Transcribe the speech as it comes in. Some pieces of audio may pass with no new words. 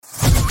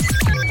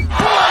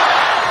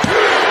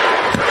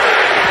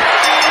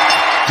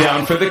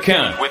Down for the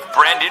Count with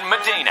Brandon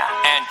Medina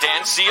and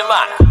Dan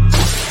Cialana.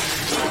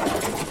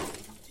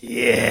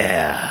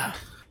 Yeah.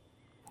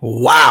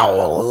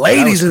 Wow,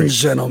 ladies and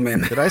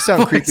gentlemen. Did I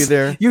sound creepy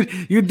there?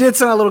 You did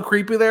sound a little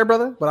creepy there,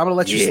 brother, but I'm going to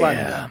let you slide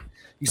it down.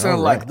 You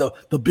sound like the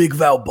big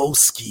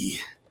Valboski.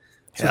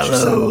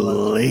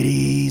 Hello,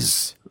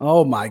 ladies.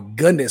 Oh, my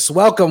goodness.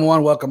 Welcome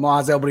one, welcome all.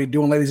 How's everybody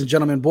doing, ladies and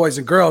gentlemen, boys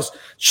and girls,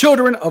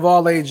 children of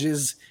all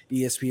ages,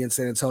 ESPN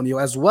San Antonio,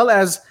 as well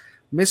as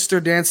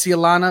Mr. Dan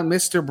Cialana,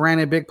 Mr.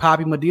 Brandon Big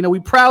Papi Medina. We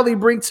proudly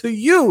bring to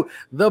you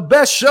the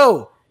best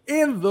show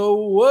in the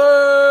world.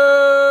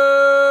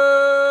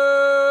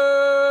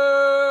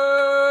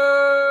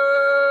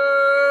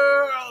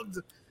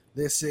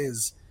 This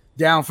is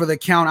Down for the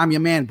Count. I'm your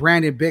man,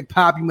 Brandon Big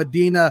Papi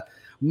Medina.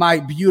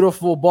 My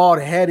beautiful,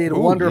 bald-headed,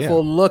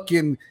 wonderful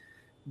looking,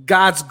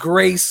 God's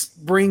grace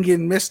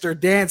bringing Mr.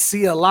 Dan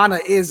Cialana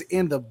is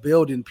in the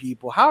building,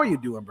 people. How are you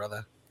doing,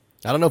 brother?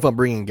 I don't know if I'm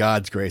bringing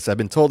God's grace. I've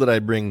been told that I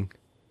bring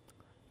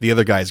the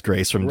other guy's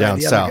grace from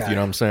down south. You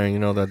know what I'm saying? You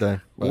know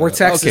that. We're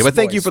Texas. Okay, but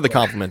thank you for the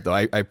compliment, though.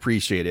 I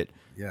appreciate it.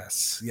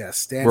 Yes.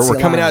 We're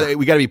coming out.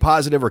 We got to be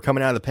positive. We're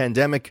coming out of the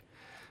pandemic.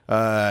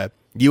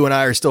 You and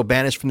I are still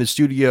banished from the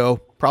studio.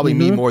 Probably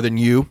me more than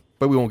you,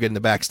 but we won't get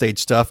into backstage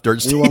stuff,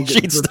 dirt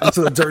sheet stuff.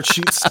 The dirt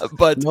sheets,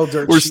 but no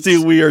dirt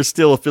sheets. We are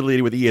still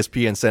affiliated with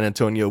ESPN San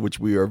Antonio, which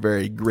we are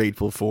very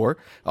grateful for.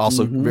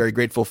 Also, very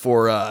grateful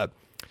for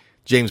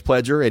James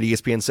Pledger at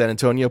ESPN San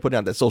Antonio putting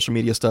out that social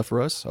media stuff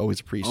for us.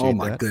 Always appreciate that. Oh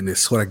my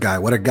goodness, what a guy!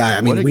 What a guy!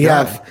 I mean, we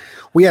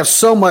have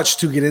so much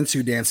to get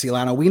into, Dan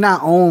Cialana. We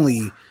not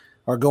only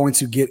are going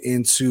to get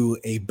into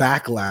a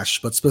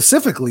backlash, but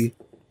specifically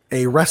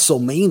a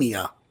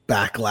WrestleMania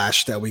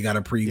backlash that we got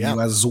to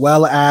preview, as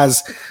well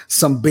as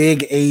some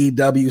big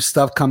AEW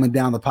stuff coming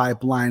down the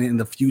pipeline in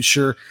the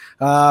future.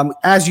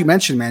 As you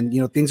mentioned, man,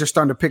 things are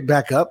starting to pick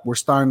back up. We're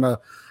starting to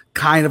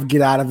kind of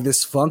get out of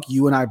this funk.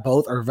 You and I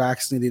both are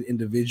vaccinated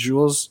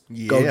individuals.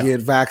 Go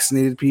get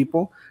vaccinated,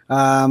 people.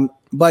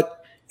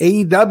 But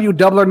AEW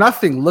Double or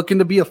Nothing looking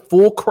to be a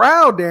full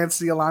crowd, Dan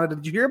Cialana.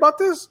 Did you hear about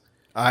this?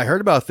 I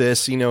heard about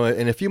this, and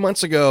a few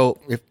months ago,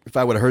 if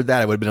I would have heard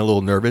that, I would have been a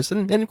little nervous.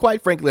 And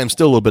quite frankly, I'm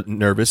still a little bit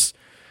nervous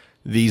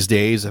these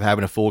days of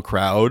having a full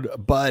crowd.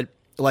 But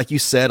like you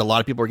said, a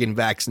lot of people are getting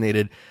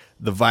vaccinated.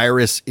 The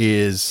virus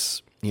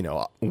is,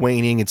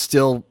 waning. It's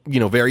still,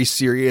 very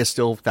serious.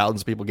 Still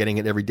thousands of people getting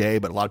it every day,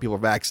 but a lot of people are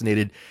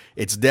vaccinated.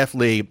 It's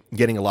definitely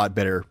getting a lot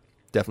better.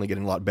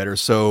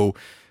 So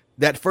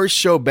that first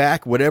show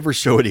back, whatever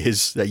show it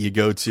is that you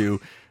go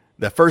to,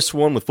 the first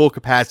one with full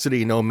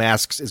capacity, no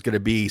masks, is going to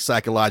be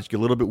psychologically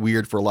a little bit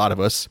weird for a lot of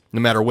us, no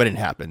matter when it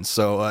happens.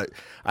 So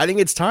I think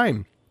it's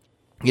time.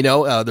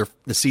 The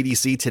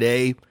CDC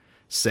today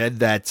said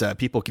that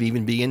people can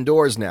even be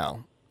indoors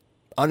now,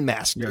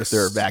 unmasked if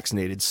they're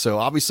vaccinated. So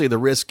obviously the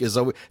risk is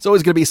always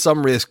going to be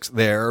some risks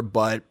there,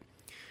 but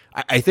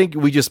I think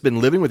we just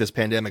been living with this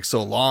pandemic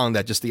so long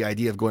that just the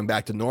idea of going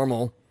back to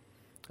normal,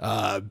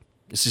 it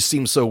just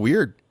seems so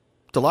weird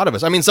to a lot of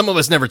us. I mean, some of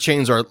us never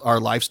changed our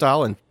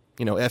lifestyle, and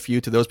F you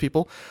to those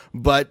people.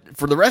 But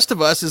for the rest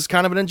of us, it's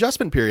kind of an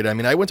adjustment period. I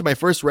mean, I went to my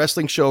first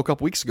wrestling show a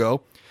couple weeks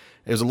ago.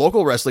 It was a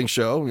local wrestling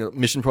show,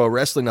 Mission Pro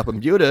Wrestling up in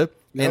Buda.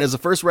 And as the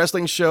first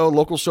wrestling show,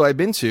 local show I've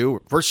been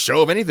to, first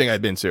show of anything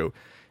I've been to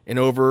in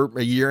over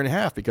a year and a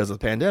half because of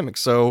the pandemic.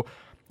 So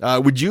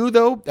would you,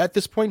 though, at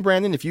this point,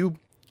 Brandon, if you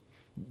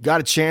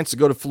got a chance to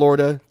go to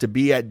Florida, to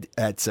be at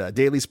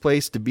Daly's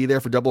Place, to be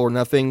there for Double or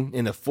Nothing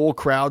in a full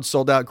crowd,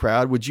 sold out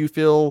crowd, would you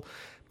feel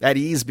at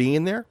ease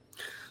being there?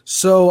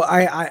 So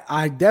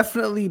I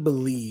definitely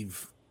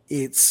believe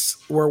it's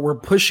where we're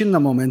pushing the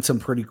momentum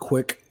pretty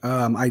quick.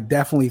 I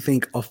definitely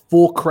think a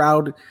full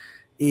crowd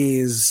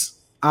is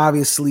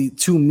obviously,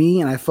 to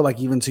me, and I feel like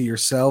even to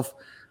yourself,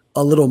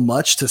 a little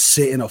much to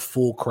sit in a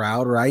full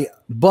crowd, right?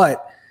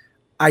 But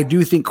I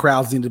do think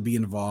crowds need to be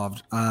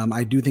involved.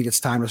 I do think it's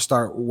time to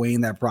start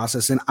weighing that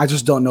process. And I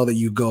just don't know that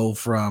you go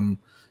from,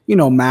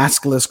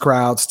 maskless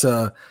crowds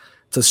to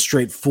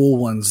straight full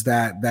ones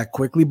that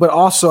quickly. But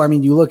also, I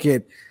mean, you look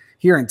at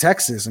here in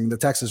Texas, I mean, the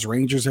Texas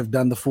Rangers have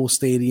done the full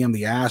stadium,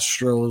 the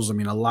Astros. I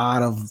mean, a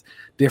lot of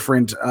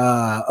different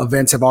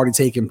events have already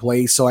taken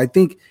place. So I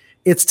think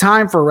it's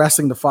time for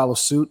wrestling to follow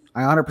suit.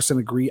 I 100%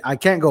 agree. I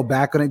can't go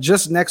back on it.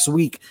 Just next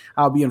week,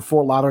 I'll be in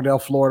Fort Lauderdale,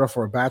 Florida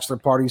for a bachelor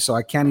party. So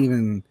I can't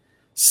even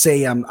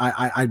say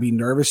I'd be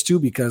nervous to,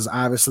 because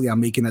obviously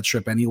I'm making that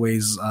trip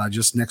anyways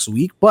just next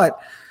week. But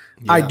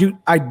I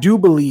do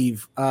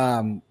believe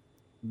the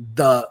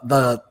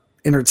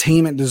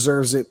entertainment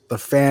deserves it. The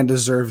fan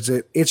deserves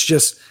it. It's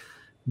just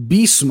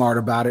be smart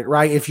about it,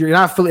 right? If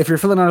you're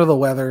feeling under the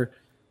weather,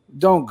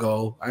 don't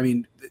go. I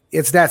mean,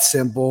 it's that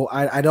simple.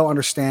 I don't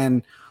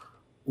understand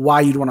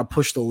why you'd want to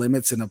push the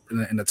limits in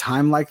a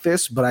time like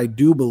this, but I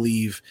do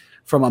believe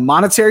from a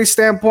monetary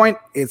standpoint,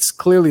 it's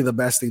clearly the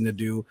best thing to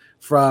do.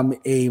 From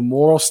a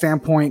moral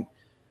standpoint,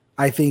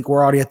 I think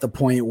we're already at the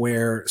point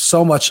where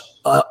so much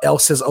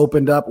else has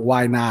opened up.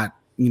 Why not,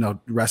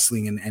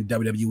 wrestling and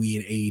WWE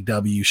and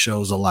AEW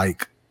shows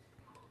alike?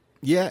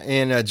 Yeah,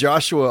 and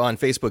Joshua on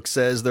Facebook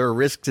says there are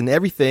risks in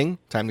everything.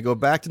 Time to go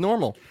back to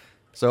normal.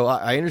 So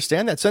I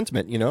understand that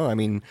sentiment. I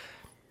mean,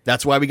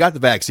 that's why we got the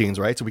vaccines,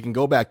 right? So we can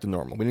go back to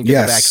normal. We didn't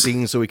get the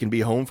vaccines so we can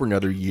be home for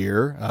another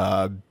year.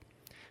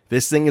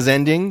 This thing is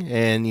ending,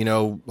 and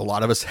a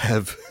lot of us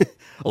have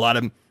a lot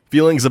of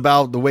feelings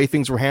about the way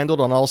things were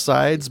handled on all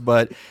sides.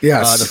 But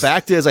the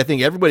fact is, I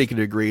think everybody can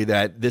agree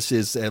that this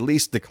is at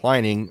least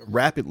declining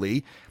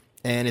rapidly,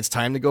 and it's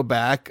time to go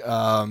back.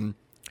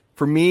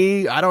 For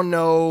me, I don't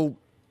know.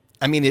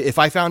 I mean, if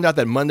I found out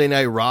that Monday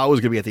Night Raw was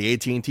going to be at the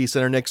AT&T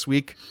Center next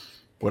week,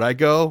 would I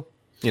go?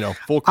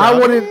 Full crowd. I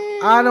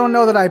wouldn't. I don't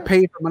know that I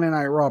paid for Monday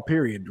Night Raw.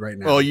 Period. Right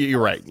now. Oh,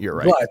 you're right. You're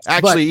right.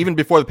 Actually, even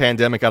before the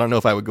pandemic, I don't know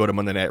if I would go to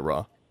Monday Night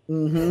Raw.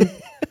 Monday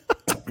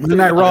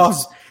Night Raw.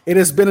 It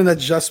has been an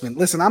adjustment.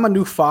 Listen, I'm a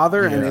new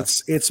father, and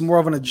it's more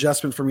of an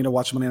adjustment for me to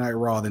watch Monday Night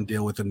Raw than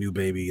deal with a new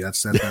baby.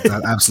 That's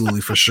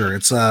absolutely for sure.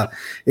 It's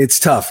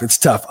tough. It's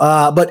tough.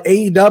 But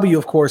AEW,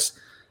 of course,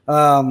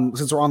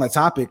 since we're on that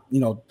topic,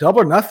 Double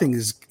or Nothing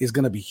is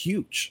going to be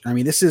huge. I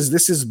mean, this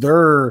is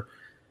their.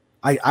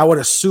 I would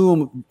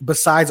assume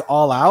besides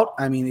All Out.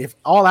 I mean, if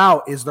All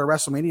Out is their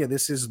WrestleMania,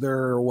 this is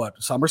their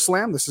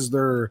SummerSlam. This is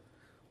their.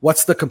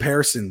 What's the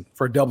comparison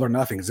for Double or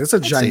Nothing? It's a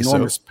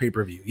ginormous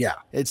pay-per-view. Yeah.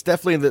 It's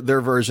definitely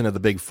their version of the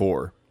Big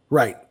Four.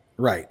 Right.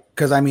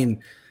 Because, I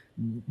mean,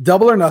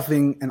 Double or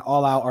Nothing and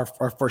All Out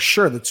are for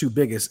sure the two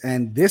biggest.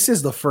 And this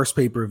is the first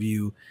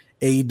pay-per-view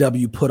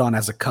AEW put on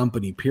as a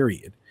company,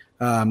 period.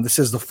 This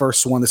is the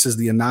first one. This is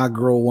the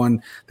inaugural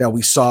one that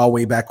we saw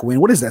way back when.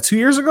 What is that, 2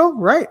 years ago,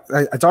 right?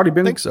 It's already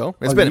been. I think so.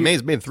 It's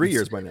been 3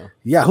 years by now.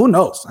 Yeah, who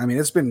knows? I mean,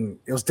 it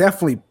was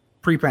definitely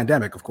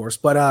pre-pandemic, of course.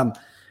 But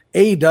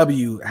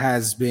AEW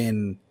has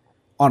been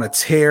on a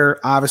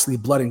tear, obviously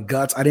blood and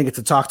guts. I didn't get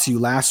to talk to you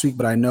last week,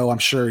 but I'm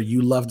sure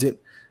you loved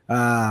it.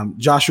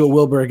 Joshua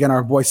Wilbur, again,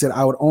 our boy, said,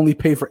 I would only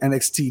pay for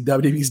NXT.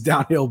 WWE's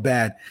downhill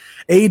bad.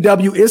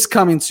 AEW is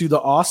coming to the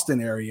Austin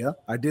area.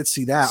 I did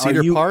see that.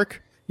 Cedar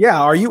Park?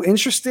 Yeah. Are you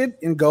interested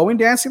in going,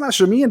 Dan Cialana?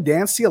 Should me and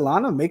Dan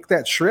Cialana make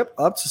that trip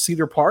up to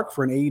Cedar Park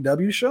for an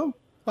AEW show?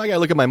 Well, I got to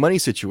look at my money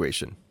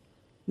situation.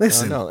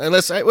 Listen. No.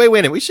 Unless, wait a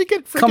minute. We should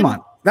get freaking. Come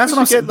on. That's what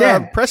I'm saying.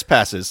 Dan, press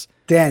passes.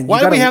 Dan,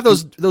 why do we have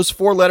those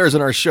four letters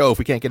in our show if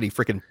we can't get any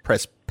freaking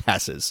press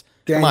passes?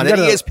 Dan, come on, an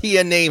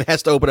ESPN name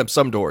has to open up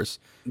some doors.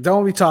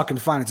 Don't be talking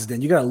finances,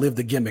 Dan. You got to live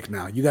the gimmick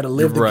now. You got to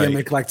live the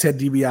gimmick like Ted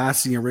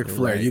DiBiase and Ric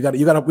Flair. Right.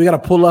 We got to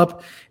pull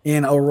up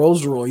in a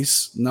Rolls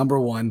Royce. Number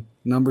one,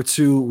 number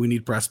two, we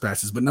need press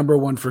passes, but number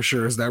one for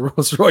sure is that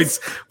Rolls Royce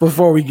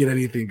before we get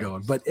anything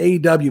going. But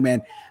AEW,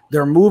 man,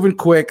 they're moving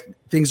quick.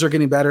 Things are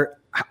getting better.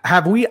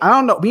 Have we? I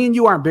don't know. Me and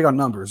you aren't big on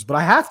numbers, but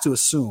I have to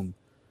assume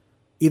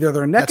either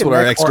they're neck. That's what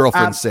our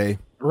ex-girlfriends say.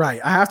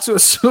 Right. I have to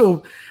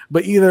assume,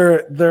 but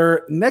either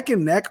they're neck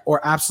and neck or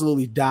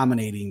absolutely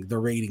dominating the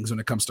ratings when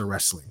it comes to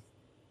wrestling.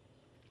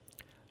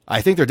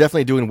 I think they're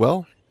definitely doing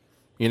well.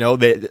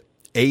 The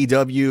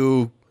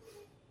AEW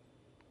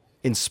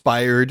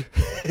inspired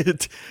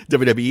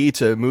WWE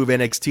to move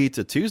NXT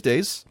to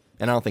Tuesdays,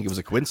 and I don't think it was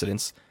a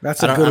coincidence.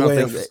 That's a good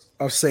way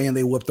of saying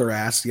they whooped their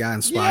ass. Yeah,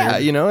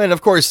 inspired. Yeah, and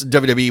of course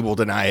WWE will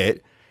deny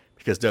it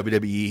because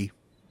WWE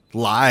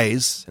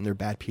lies and they're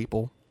bad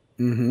people.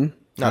 Mm-hmm.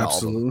 Not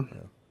absolutely. All of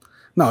them.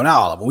 No, not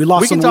all of them. We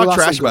lost. We can talk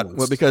trash about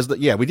it because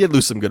we did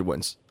lose some good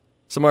ones.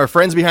 Some of our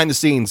friends behind the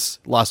scenes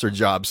lost their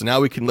jobs, so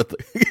now we can let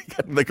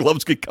the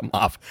gloves could come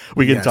off.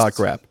 We can talk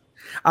crap.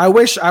 I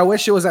wish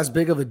it was as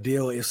big of a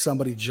deal if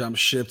somebody jumped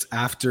shipped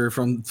after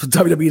from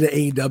WWE to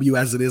AEW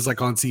as it is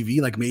like on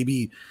TV. Like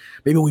maybe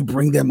we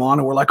bring them on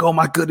and we're like, oh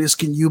my goodness,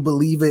 can you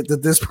believe it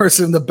that this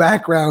person in the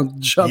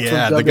background jumped?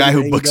 Yeah, from the guy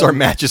who books our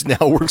matches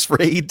now works for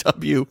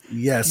AEW.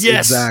 Yes,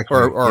 exactly.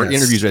 Or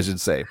interviews, I should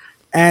say.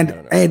 And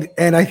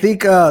I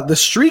think the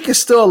streak is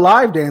still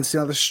alive, Dan.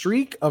 So the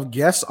streak of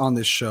guests on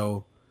this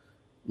show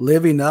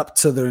living up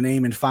to their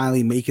name and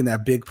finally making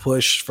that big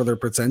push for their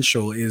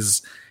potential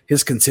is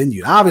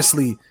continued.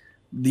 Obviously,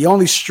 the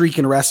only streak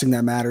in wrestling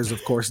that matters,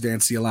 of course, Dan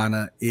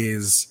Cialana,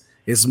 is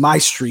my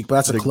streak, but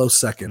that's a close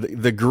second.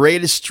 The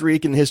greatest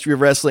streak in the history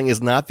of wrestling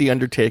is not the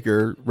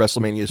Undertaker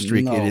WrestleMania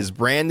streak. No. It is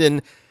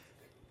Brandon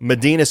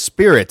Medina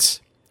Spirit.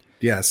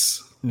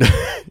 Yes.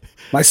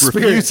 My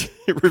spirit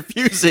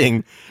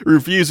refusing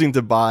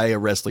to buy a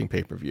wrestling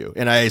pay-per-view.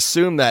 And I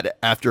assume that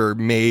after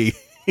May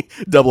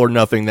Double or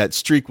Nothing, that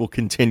streak will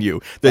continue.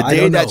 The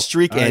day that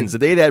streak ends, the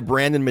day that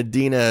Brandon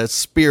Medina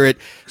Spirit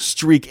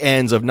streak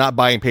ends of not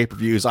buying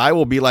pay-per-views, I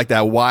will be like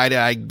that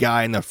wide-eyed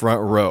guy in the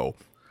front row.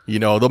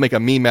 They'll make a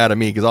meme out of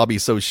me because I'll be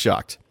so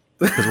shocked.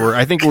 Because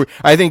I think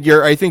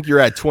you're at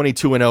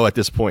 22-0 at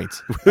this point.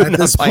 At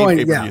this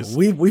point, yeah,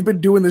 we've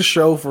been doing this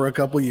show for a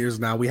couple years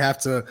now. We have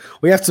to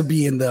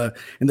be in the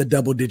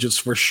double digits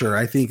for sure.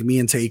 I think me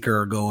and Taker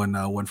are going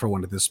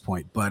 1-for-1 at this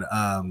point. But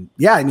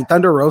yeah, I mean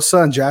Thunder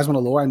Rosa and Jasmine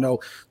Allure, I know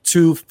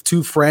two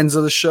friends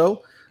of the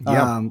show.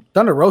 Yeah.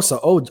 Thunder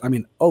Rosa, OG of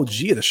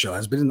the show,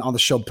 has been on the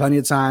show plenty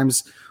of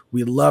times.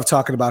 We love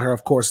talking about her,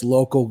 of course,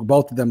 local,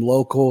 both of them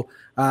local.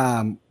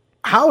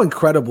 How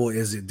incredible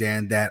is it,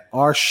 Dan, that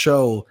our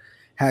show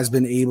has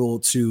been able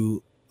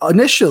to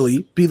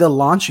initially be the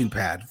launching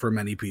pad for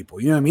many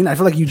people. You know what I mean? I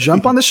feel like you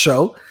jump on the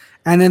show,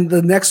 and then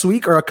the next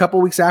week or a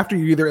couple weeks after,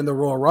 you're either in the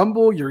Royal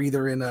Rumble, you're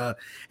either in a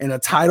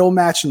title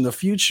match in the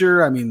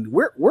future. I mean,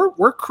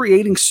 we're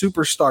creating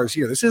superstars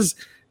here.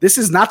 This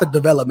is not the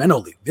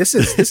developmental league. This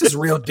is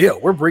real deal.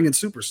 We're bringing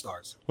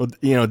superstars. Well,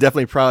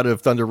 definitely proud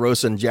of Thunder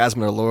Rosa and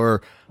Jasmine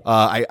Allure.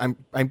 I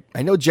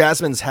know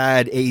Jasmine's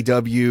had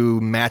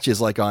AEW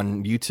matches like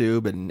on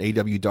YouTube and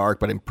AEW Dark,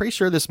 but I'm pretty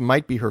sure this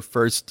might be her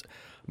first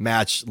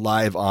match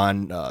live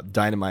on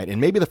Dynamite, and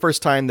maybe the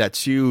first time that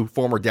two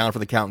former Down for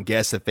the Count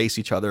guests have faced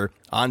each other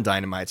on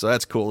Dynamite. So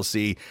that's cool to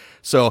see.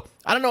 So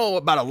I don't know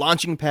about a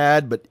launching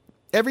pad, but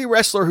every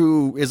wrestler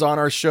who is on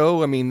our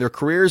show, I mean, their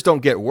careers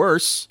don't get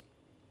worse.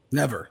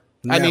 Never.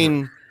 I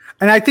mean,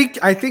 and I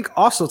think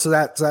also to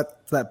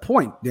that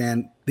point,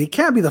 Dan, they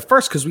can't be the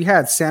first, because we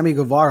had Sammy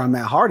Guevara and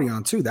Matt Hardy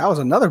on too. That was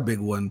another big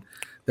one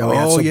that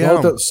we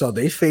had. So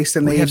they faced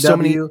in the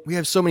AEW. We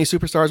have so many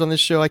superstars on this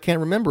show. I can't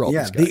remember all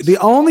these guys. The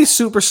only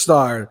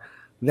superstar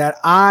that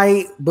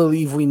I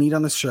believe we need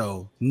on the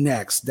show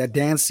next, that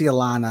Dan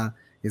Cialana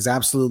is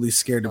absolutely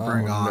scared to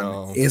bring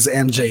on, is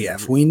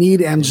MJF. We need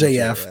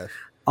MJF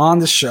on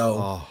the show.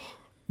 Oh.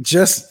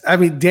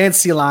 Dan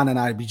Cialana and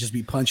I just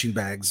be punching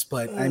bags,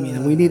 but I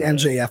mean, we need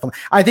MJF.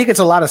 I think it's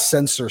a lot of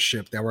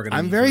censorship that we're going to.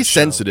 I'm very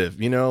sensitive,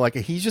 like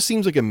he just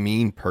seems like a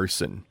mean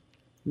person.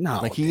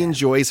 No, like he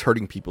enjoys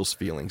hurting people's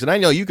feelings, and I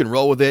know you can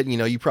roll with it.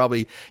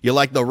 You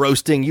like the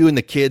roasting. You and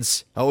the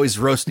kids always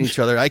roasting each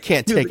other. I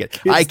can't take it.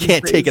 I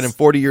can't take it. I'm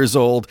 40 years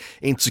old,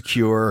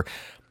 insecure,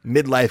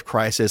 midlife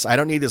crisis. I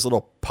don't need this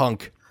little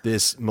punk,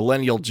 this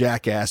millennial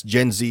jackass,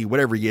 Gen Z,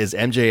 whatever he is,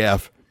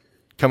 MJF,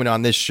 coming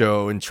on this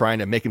show and trying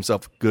to make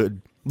himself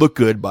look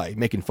good by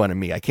making fun of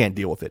me. I can't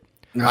deal with it.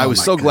 I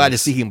was so glad to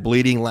see him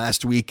bleeding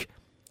last week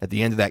at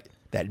the end of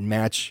that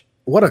match.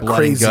 What a blood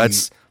crazy, and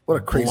guts, what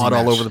a crazy blood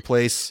match. all over the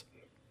place.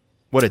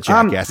 What a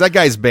jackass. That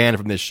guy's banned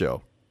from this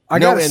show.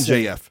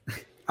 MJF.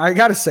 I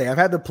gotta say, I've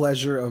had the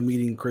pleasure of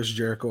meeting Chris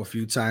Jericho a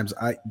few times.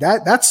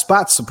 That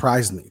spot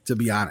surprised me, to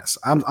be honest.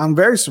 I'm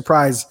very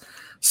surprised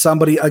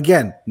somebody,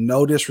 again,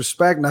 no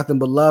disrespect, nothing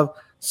but love,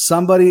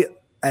 somebody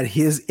at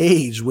his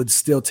age would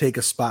still take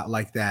a spot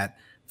like that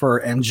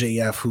for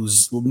MJF,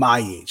 who's my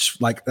age.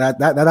 Like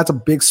that's a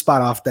big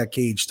spot off that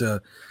cage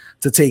to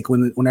take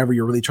whenever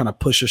you're really trying to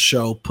push a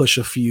show, push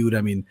a feud.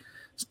 I mean,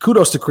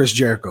 kudos to Chris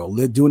Jericho.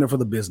 They're doing it for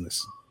the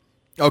business.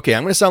 Okay,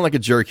 I'm going to sound like a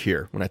jerk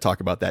here when I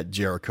talk about that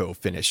Jericho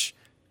finish,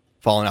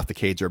 falling off the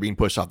cage or being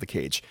pushed off the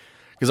cage.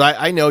 Because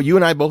I know you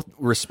and I both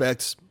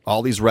respect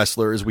all these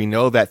wrestlers. We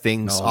know that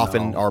things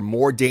often are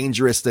more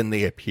dangerous than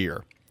they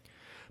appear.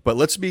 But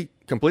let's be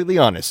completely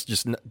honest.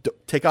 Just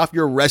take off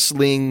your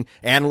wrestling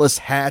analyst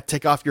hat.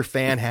 Take off your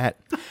fan hat.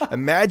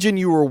 Imagine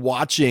you were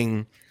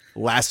watching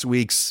last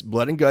week's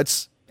Blood and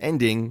Guts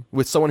ending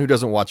with someone who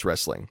doesn't watch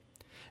wrestling,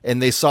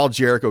 and they saw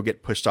Jericho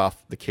get pushed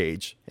off the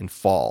cage and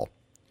fall.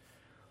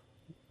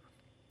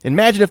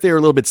 Imagine if they were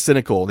a little bit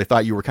cynical. They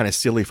thought you were kind of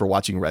silly for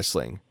watching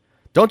wrestling.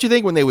 Don't you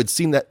think when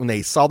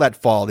they saw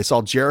that fall, they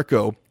saw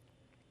Jericho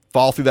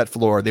fall through that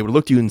floor, they would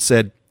look to you and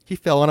said, he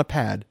fell on a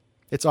pad.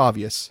 It's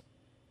obvious.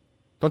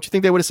 Don't you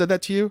think they would have said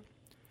that to you?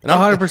 And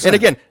 100%. And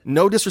again,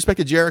 no disrespect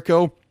to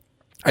Jericho.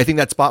 I think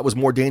that spot was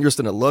more dangerous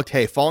than it looked.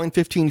 Hey, falling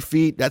 15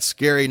 feet, that's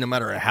scary no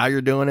matter how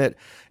you're doing it.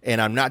 And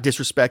I'm not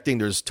disrespecting.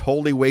 There's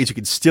totally ways you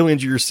can still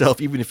injure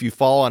yourself even if you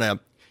fall on a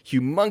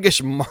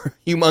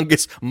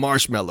humongous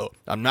marshmallow.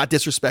 I'm not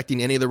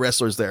disrespecting any of the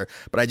wrestlers there,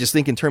 but I just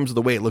think in terms of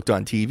the way it looked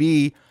on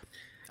TV,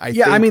 I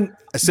think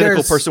a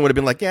cynical person would have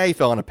been like, yeah, he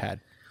fell on a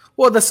pad.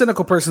 Well, the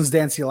cynical person's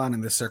Dan Cialana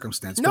in this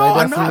circumstance. No,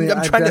 I'm not.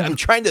 I'm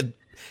trying to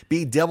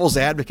be devil's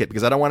advocate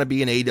because I don't want to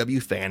be an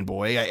AEW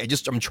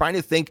fanboy. I'm trying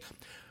to think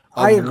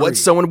of what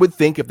someone would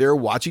think if they were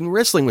watching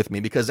wrestling with me,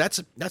 because that's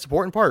an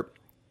important part.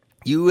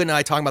 You and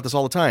I talk about this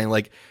all the time.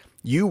 Like,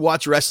 you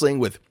watch wrestling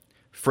with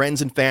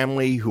friends and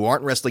family who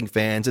aren't wrestling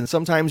fans, and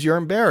sometimes you're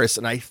embarrassed.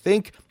 And I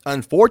think,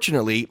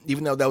 unfortunately,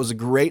 even though that was a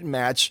great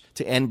match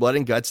to end Blood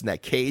and Guts in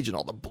that cage and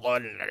all the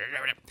blood,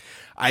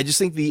 I just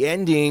think the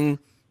ending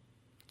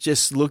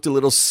just looked a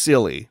little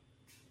silly.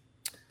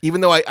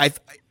 Even though I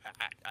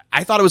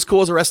thought it was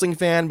cool as a wrestling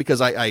fan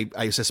because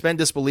I suspend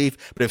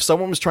disbelief. But if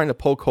someone was trying to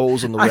poke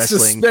holes in the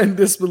wrestling, I suspend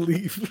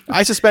disbelief.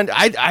 I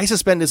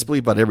suspend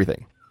disbelief about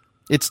everything.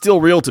 It's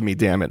still real to me,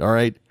 damn it. All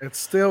right. It's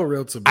still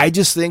real to me. I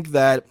just think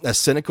that a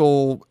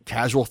cynical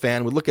casual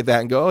fan would look at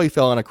that and go, oh, he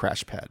fell on a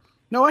crash pad.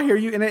 No, I hear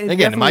you. And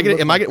again,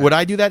 would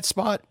I do that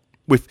spot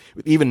with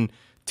even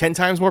 10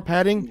 times more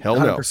padding? Hell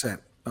no.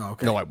 100%. Oh,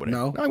 okay. No, I wouldn't.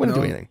 I wouldn't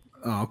do anything.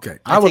 Oh, okay.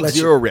 I would take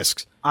zero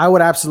risks. I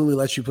would absolutely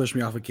let you push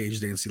me off a cage,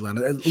 Dan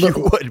Cialana. Look,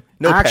 you would.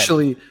 No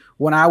actually,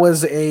 when I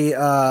was a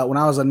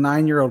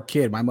 9-year-old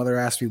kid, my mother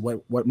asked me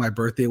what my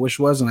birthday wish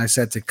was, and I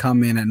said to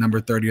come in at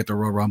number 30 at the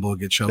Royal Rumble and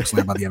get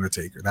chokeslammed by the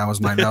Undertaker. That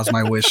was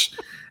my wish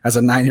as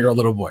a 9-year-old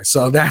little boy.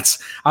 So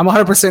I'm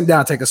 100%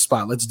 down to take a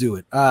spot. Let's do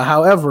it.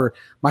 However,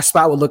 my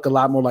spot would look a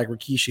lot more like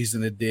Rikishi's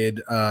than it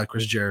did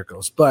Chris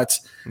Jericho's. But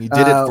you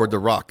did it for The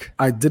Rock.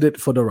 I did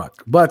it for The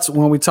Rock. But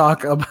when we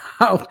talk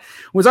about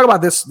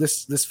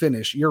this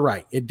finish, you're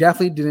right. It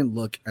definitely didn't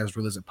look as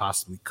real as it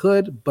possibly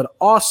could. But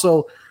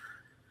also,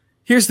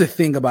 here's the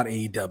thing about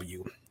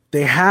AEW.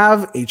 They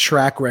have a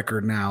track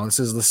record now. This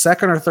is the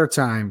second or third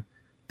time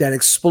that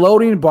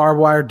exploding barbed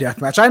wire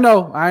death match. I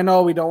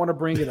know we don't want to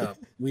bring it up.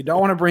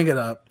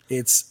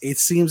 It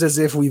seems as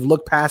if we've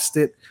looked past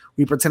it.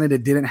 We pretended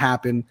it didn't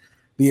happen.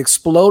 The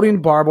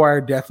exploding barbed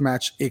wire death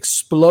match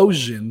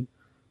explosion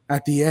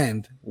at the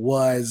end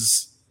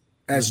was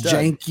as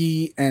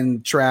janky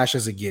and trash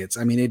as it gets.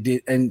 I mean, it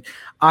did. And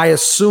I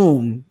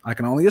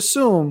can only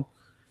assume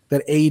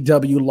that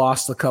AEW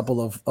lost a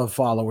couple of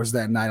followers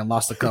that night and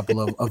lost a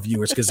couple of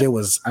viewers because it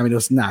was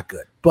not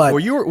good. But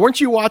weren't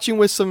you watching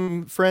with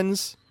some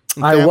friends?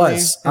 I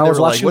was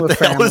watching with family. What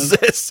the hell is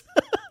this?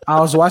 I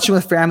was watching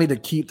with family to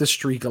keep the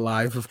streak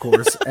alive, of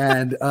course.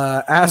 And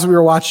as we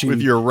were watching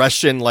with your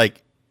Russian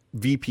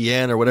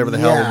VPN or whatever the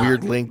hell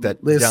weird link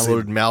that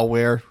downloaded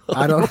malware.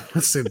 I don't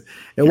listen.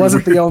 It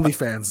wasn't the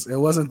OnlyFans. It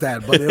wasn't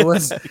that, but it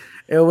was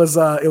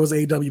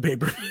AEW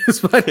pay-per-views.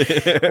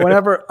 But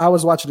whenever I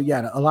was watching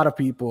it, a lot of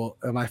people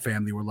in my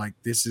family were like,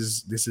 "This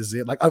is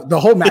it." Like the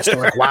whole match, they're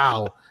like,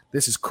 "Wow,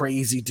 this is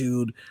crazy,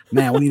 dude.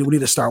 Man, we need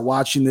to start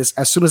watching this."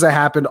 As soon as that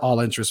happened,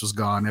 all interest was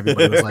gone.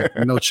 Everybody was like,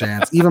 "No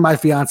chance." Even my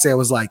fiance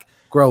was like,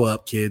 "Grow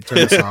up, kid. Turn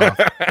this off."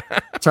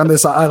 Turn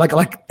this off.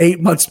 Like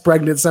 8 months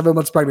pregnant, 7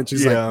 months pregnant.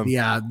 She's like,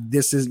 "Yeah,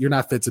 you're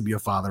not fit to be a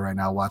father right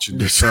now watching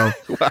this." So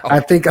wow. I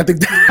think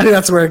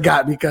that's where it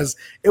got because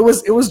it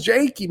was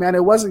janky, man.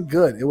 It wasn't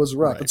good. It was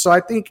rough. Right. And so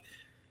I think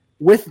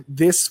with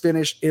this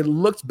finish, it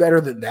looked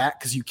better than that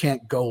because you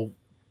can't go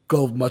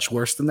much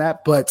worse than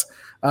that. But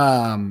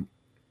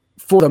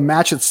for the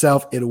match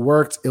itself, it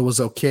worked. It was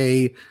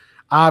okay.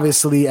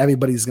 Obviously,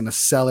 everybody's going to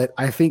sell it.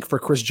 I think for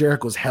Chris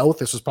Jericho's health,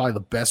 this was probably the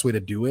best way to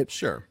do it.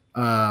 Sure.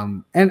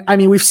 And I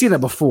mean, we've seen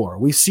it before.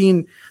 We've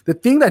seen the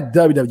thing that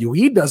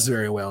WWE does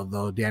very well,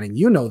 though, Dan, and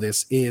you know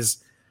this, is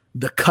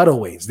the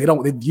cutaways. You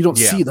don't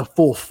see the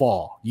full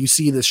fall. You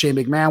see the Shane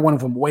McMahon one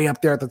from way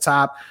up there at the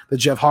top, the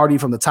Jeff Hardy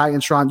from the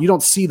Titantron. You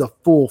don't see the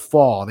full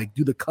fall. They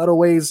do the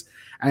cutaways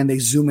and they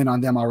zoom in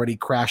on them already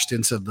crashed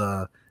into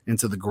the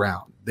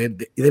ground. They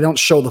don't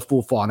show the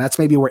full fall. And that's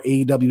maybe where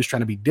AEW was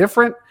trying to be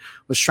different,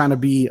 was trying to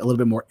be a little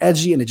bit more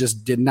edgy, and it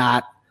just did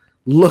not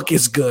look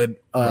as good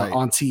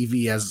on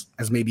TV as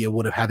maybe it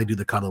would have had to do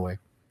the cutaway.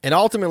 And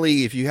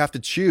ultimately, if you have to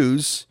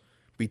choose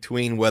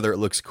between whether it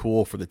looks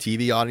cool for the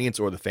TV audience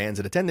or the fans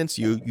in attendance,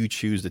 you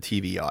choose the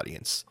TV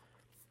audience,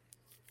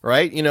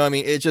 right? I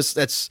mean,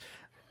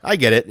 I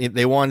get it.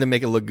 They wanted to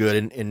make it look good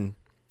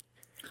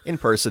in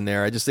person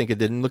there. I just think it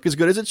didn't look as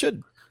good as it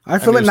should. I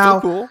feel it now.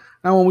 Cool.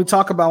 Now, when we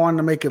talk about wanting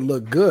to make it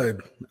look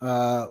good,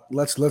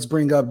 let's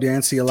bring up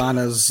Dan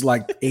Cialana's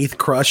 8th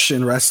crush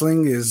in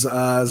wrestling is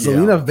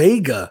Zelina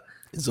Vega.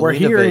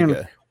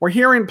 We're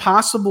hearing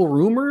possible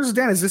rumors.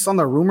 Dan, is this on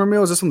the rumor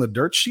mill? Is this on the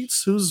dirt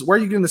sheets? Where are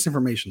you getting this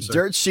information, sir?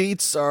 Dirt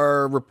sheets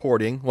are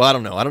reporting. Well, I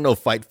don't know. I don't know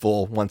if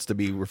Fightful wants to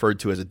be referred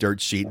to as a dirt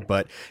sheet,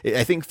 but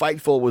I think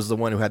Fightful was the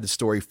one who had the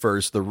story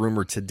first. The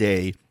rumor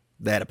today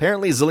that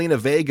apparently Zelina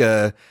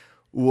Vega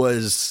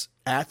was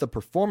at the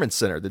Performance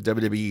Center, the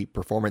WWE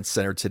Performance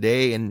Center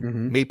today,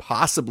 and may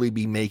possibly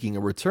be making a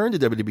return to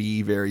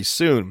WWE very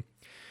soon.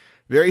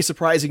 Very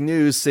surprising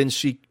news since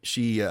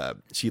she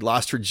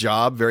lost her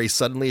job very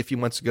suddenly a few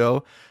months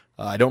ago.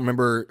 I don't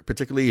remember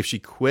particularly if she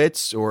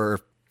quit or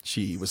if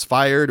she was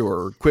fired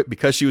or quit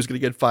because she was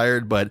going to get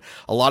fired, but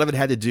a lot of it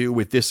had to do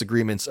with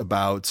disagreements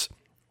about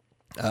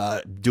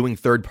doing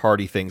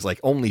third-party things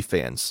like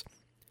OnlyFans.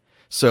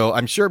 So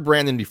I'm sure,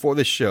 Brandon, before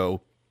this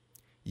show,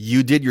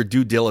 you did your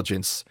due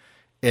diligence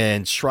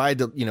and tried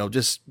to,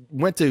 just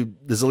went to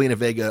the Zelina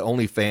Vega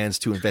OnlyFans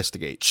to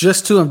investigate.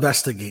 Just to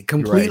investigate.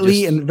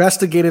 Completely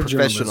investigative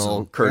professional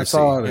journalism. Courtesy. That's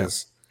all it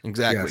is.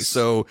 Exactly. Yes.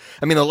 So,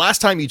 I mean, the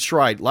last time you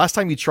tried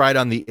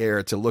on the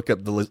air to look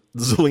up the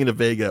Zelina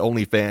Vega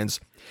OnlyFans,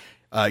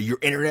 your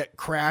internet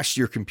crashed,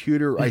 your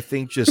computer, I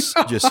think, just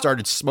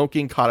started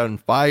smoking, caught on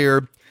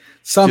fire.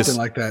 Something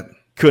like that.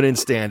 Couldn't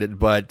stand it.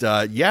 But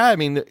I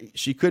mean,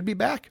 she could be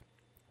back.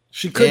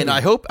 She could. And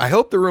I hope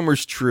the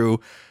rumor's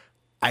true.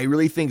 I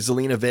really think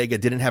Zelina Vega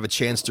didn't have a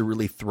chance to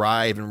really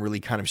thrive and really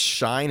kind of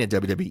shine at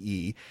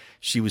WWE.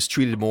 She was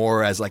treated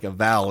more as like a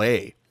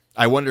valet.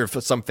 I wonder if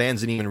some fans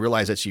didn't even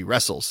realize that she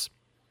wrestles.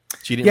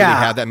 She didn't really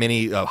have that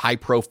many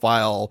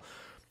high-profile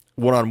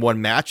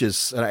one-on-one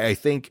matches. And I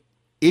think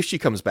if she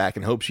comes back,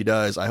 and hope she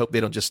does, I hope they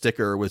don't just stick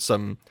her with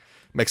some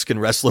Mexican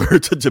wrestler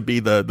to be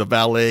the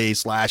valet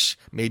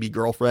 / maybe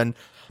girlfriend.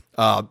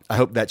 I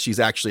hope that she's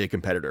actually a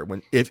competitor.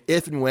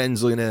 If and when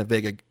Zelina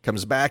Vega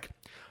comes back,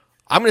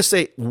 I'm going to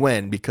say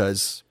when,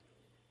 because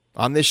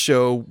on this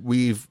show,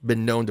 we've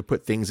been known to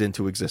put things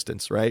into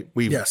existence, right?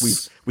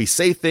 We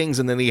say things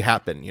and then they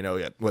happen,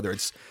 whether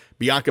it's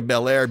Bianca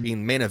Belair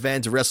being main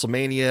event of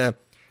WrestleMania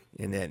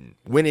and then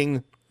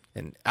winning,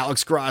 and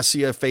Alex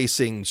Gracia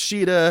facing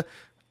Shida.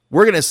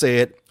 We're going to say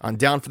it on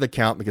Down for the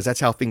Count because that's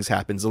how things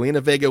happen.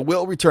 Zelina Vega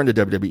will return to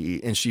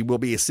WWE and she will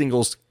be a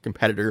singles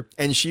competitor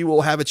and she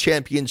will have a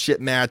championship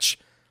match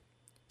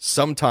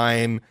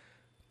sometime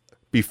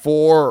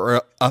before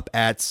or up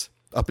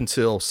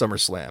until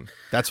SummerSlam.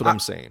 That's what I'm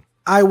saying.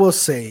 I will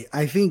say,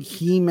 I think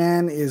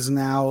He-Man is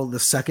now the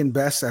second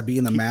best at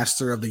being the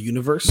master of the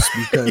universe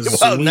because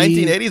Wow,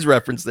 1980s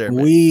reference there,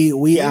 man. we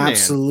He-Man.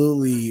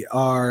 absolutely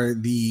are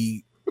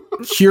the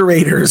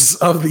curators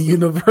of the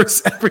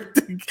universe.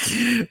 Everything.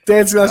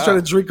 Dancing, I was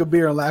trying to drink a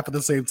beer and laugh at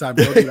the same time.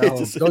 Don't do that at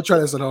home. Don't try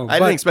this at home. I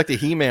didn't expect a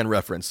He-Man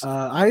reference.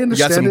 I You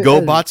understand. got some it.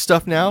 GoBot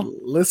stuff now?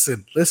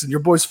 Listen. Your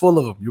boy's full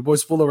of them. Your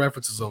boy's full of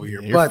references over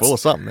here. You're but full of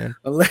something, man.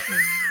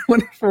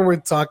 whenever we're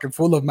talking,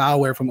 full of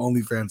malware from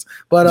OnlyFans.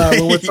 But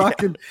when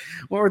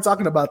we're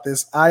talking about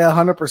this, I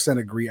 100%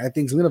 agree. I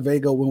think Zelina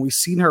Vega, when we've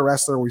seen her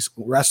wrestle,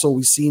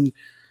 we've seen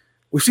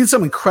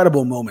some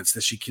incredible moments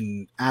that she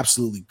can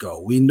absolutely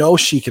go. We know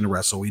she can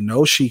wrestle. We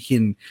know she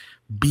can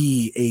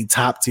be a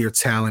top tier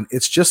talent.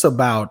 It's just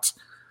about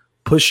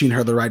pushing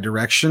her the right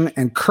direction.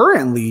 And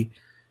currently,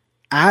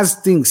 as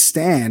things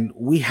stand,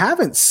 we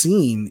haven't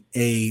seen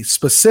a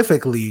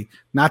specifically,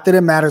 not that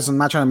it matters. I'm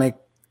not trying to make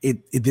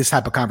it this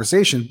type of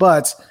conversation,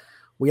 but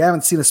we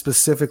haven't seen a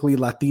specifically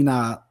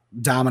Latina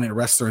dominant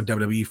wrestler in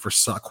WWE for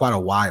quite a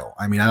while.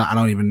 I mean,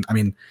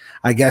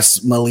 I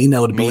guess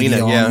Melina would be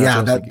the only,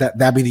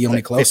 that'd be the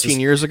only closest. 15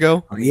 years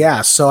ago.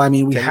 Yeah. So, I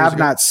mean, we have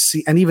ago? not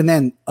seen, and even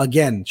then,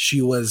 again,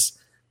 she was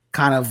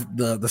kind of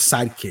the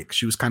sidekick.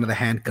 She was kind of the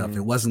handcuff.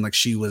 It wasn't like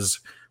she was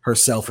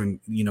herself and,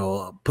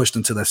 pushed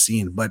into the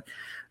scene, but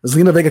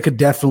Zelina Vega could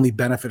definitely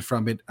benefit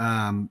from it.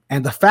 And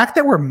the fact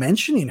that we're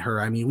mentioning her,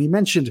 I mean, we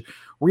mentioned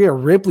Rhea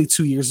Ripley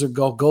 2 years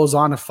ago, goes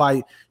on to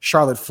fight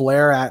Charlotte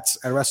Flair at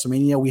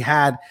WrestleMania. We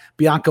had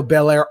Bianca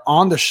Belair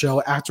on the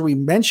show after we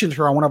mentioned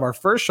her on one of our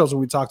first shows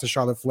when we talked to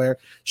Charlotte Flair.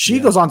 She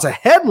goes on to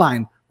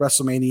headline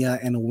WrestleMania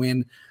and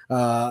win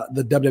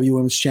the WWE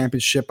Women's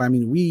Championship. I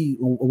mean,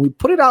 when we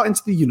put it out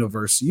into the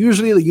universe,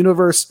 usually the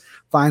universe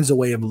finds a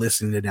way of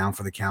listening it down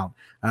for the count.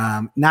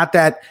 Not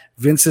that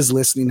Vince is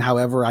listening,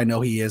 however, I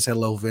know he is.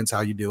 Hello, Vince,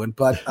 how you doing?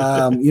 But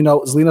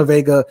Zelina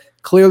Vega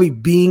clearly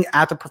being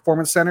at the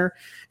Performance Center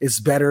is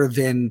better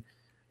than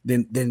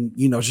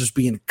just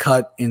being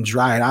cut and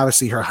dry. And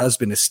obviously her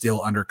husband is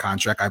still under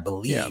contract, I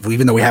believe,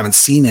 even though we haven't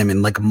seen him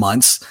in like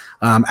months,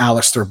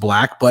 Aleister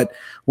Black. But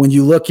when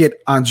you look at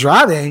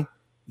Andrade,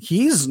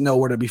 he's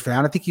nowhere to be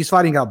found. I think he's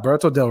fighting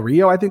Alberto Del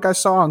Rio. I think I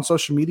saw on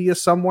social media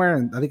somewhere,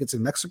 and I think it's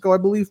in Mexico, I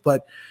believe.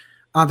 But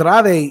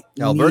Andrade,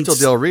 Alberto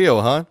Del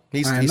Rio, huh?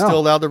 He's still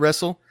allowed to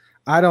wrestle.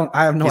 I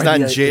have no idea. He's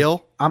not in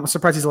jail. I'm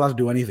surprised he's allowed to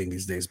do anything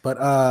these days. But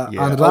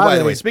Andrade, by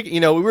the way, speaking,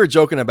 we were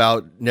joking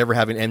about never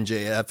having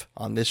MJF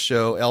on this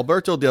show.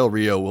 Alberto Del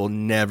Rio will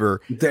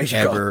never,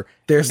 ever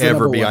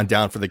be on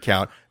Down for the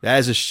Count. That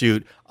is a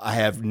shoot. I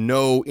have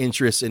no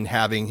interest in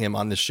having him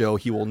on the show.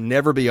 He will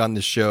never be on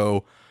the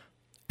show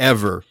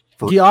ever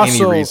for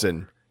any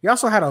reason. He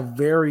also had a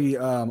very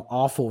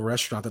awful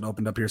restaurant that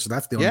opened up here, so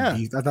that's the only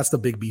beef. That's the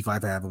big beef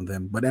I've had with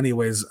him. But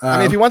anyways,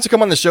 if he wants to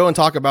come on the show and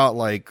talk about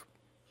like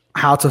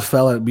how to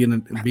fell at being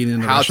in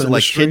the how to like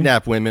industry,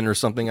 kidnap women or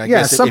something, I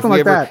guess something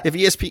like that. If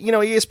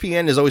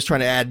ESPN is always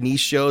trying to add niche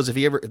shows. If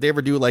they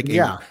ever do like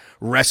a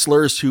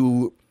wrestlers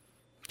who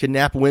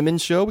kidnap women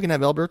show, we can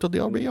have Alberto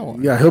Del Rio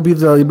on. Yeah, he'll be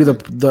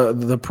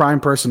the prime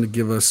person to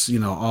give us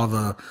all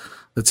the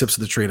tips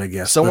of the trade, I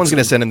guess. Someone's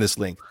going to send him this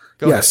link.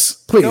 Go ahead.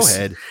 Please. Go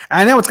ahead.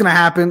 And then what's going to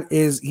happen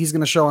is he's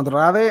going to show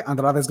Andrade.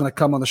 Andrade is going to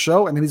come on the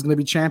show, and then he's going to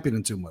be champion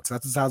in 2 months.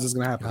 That's how this is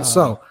going to happen.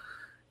 So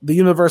the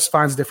universe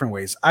finds different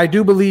ways. I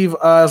do believe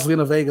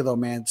Zelina Vega, though,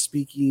 man,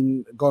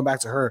 going back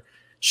to her,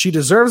 she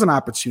deserves an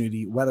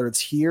opportunity, whether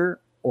it's here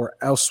or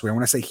elsewhere.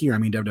 When I say here, I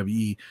mean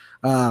WWE.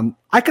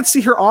 I could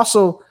see her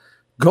also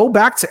go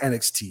back to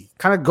NXT,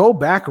 kind of go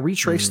back,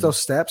 retrace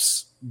those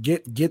steps,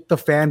 get the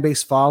fan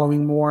base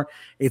following more.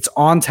 It's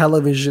on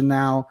television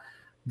now.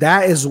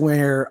 That is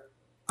where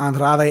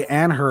Andrade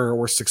and her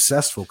were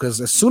successful, because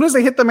as soon as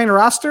they hit the main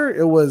roster,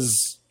 it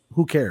was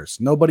who cares?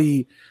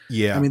 Nobody.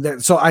 Yeah. I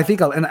mean, so I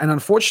think, and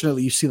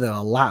unfortunately, you see that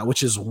a lot,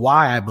 which is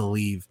why I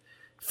believe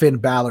Finn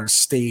Balor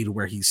stayed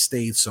where he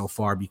stayed so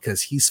far,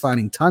 because he's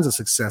finding tons of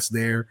success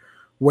there,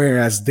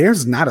 whereas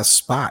there's not a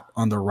spot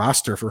on the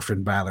roster for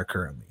Finn Balor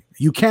currently.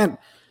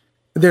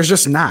 There's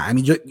just not. I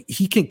mean,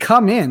 he can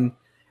come in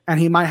and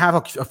he might have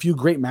a few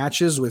great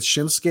matches with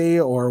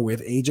Shinsuke or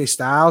with AJ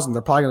Styles, and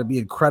they're probably going to be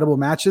incredible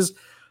matches,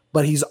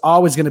 but he's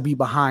always going to be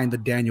behind the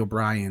Daniel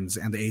Bryans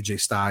and the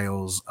AJ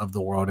Styles of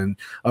the world. And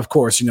of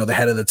course, the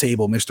head of the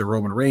table, Mr.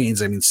 Roman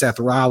Reigns. I mean, Seth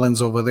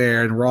Rollins over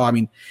there and Raw. I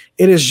mean,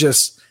 it is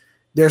just,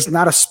 there's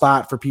not a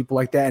spot for people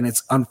like that. And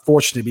it's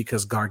unfortunate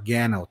because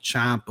Gargano,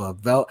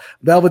 Ciampa,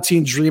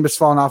 Velveteen Dream has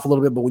fallen off a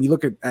little bit. But when you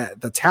look at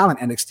the talent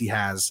NXT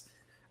has,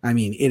 I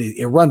mean,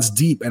 it runs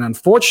deep. And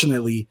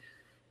unfortunately,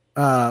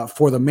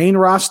 for the main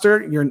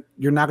roster,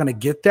 you're not going to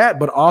get that.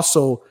 But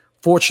also,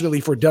 fortunately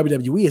for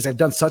WWE, is they've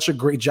done such a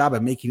great job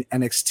at making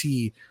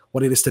NXT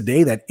what it is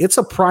today that it's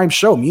a prime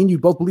show. Me and you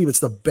both believe it's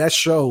the best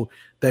show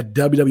that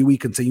WWE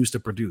continues to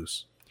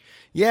produce.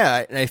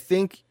 Yeah, and I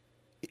think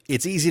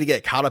it's easy to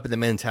get caught up in the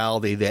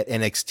mentality that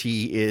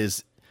NXT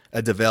is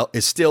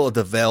still a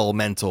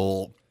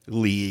developmental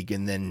league,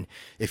 and then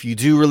if you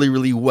do really,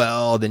 really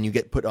well, then you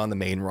get put on the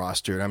main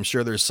roster. And I'm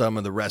sure there's some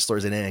of the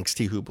wrestlers in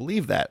NXT who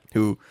believe that,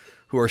 who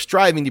who are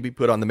striving to be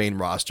put on the main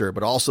roster,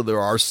 but also there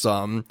are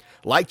some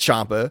like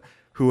Ciampa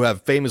who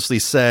have famously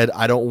said,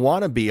 I don't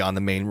want to be on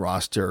the main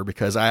roster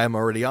because I am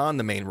already on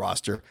the main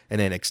roster in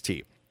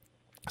NXT.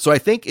 So I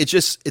think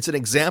it's an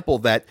example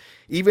that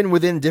even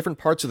within different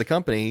parts of the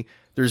company,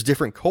 there's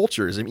different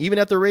cultures. And even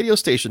at the radio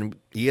station,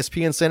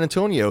 ESPN San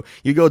Antonio,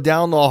 you go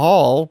down the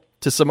hall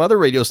to some other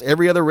radios,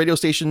 every other radio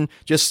station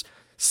just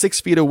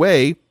 6 feet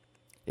away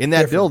in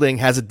that building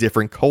has a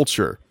different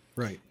culture.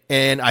 Right.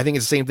 And I think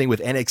it's the same thing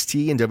with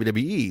NXT and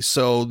WWE.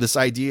 So this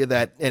idea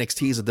that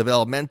NXT is a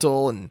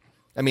developmental, and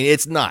I mean,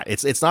 it's not.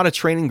 It's not a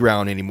training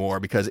ground anymore,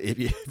 because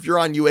if you're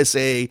on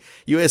USA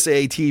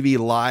TV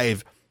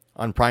live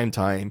on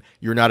primetime,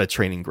 you're not a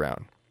training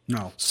ground.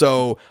 No.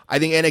 So I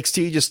think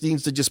NXT just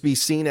needs to just be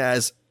seen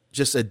as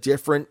just a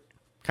different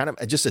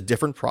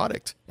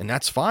product, and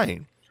that's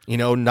fine. You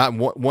know, not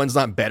one's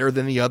not better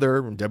than the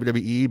other in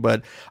WWE,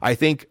 but I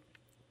think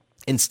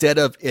instead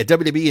of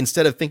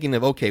thinking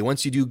of, okay,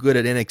 once you do good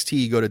at NXT,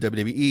 you go to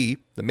WWE,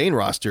 the main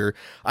roster,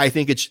 I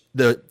think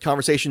the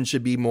conversation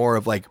should be more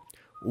of like,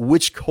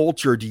 which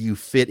culture do you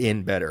fit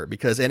in better?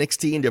 Because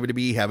NXT and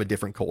WWE have a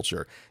different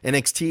culture.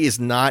 NXT is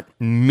not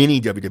mini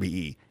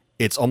WWE.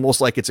 It's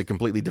almost like it's a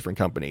completely different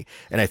company,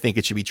 and I think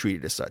it should be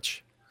treated as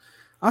such.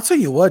 I'll tell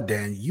you what,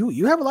 Dan,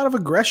 you have a lot of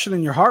aggression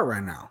in your heart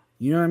right now.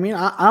 You know what I mean?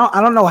 I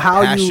don't know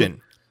how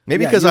Passion.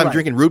 Maybe because I'm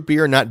drinking root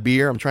beer, not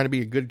beer. I'm trying to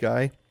be a good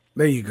guy.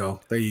 There you go.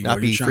 Not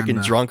be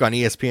freaking drunk on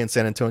ESPN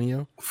San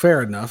Antonio.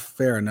 Fair enough.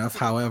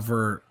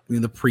 However,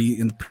 in the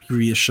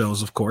previous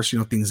shows, of course,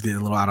 things get a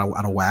little out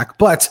of whack.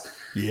 But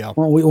yeah,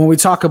 when we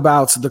talk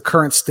about the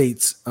current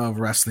state of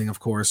wrestling, of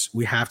course,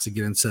 we have to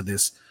get into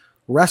this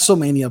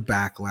WrestleMania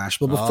Backlash.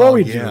 But before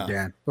we do,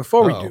 Dan,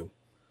 before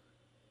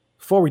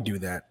we do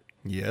that,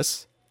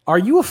 yes, are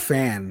you a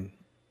fan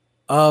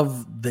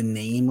of the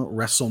name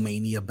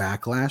WrestleMania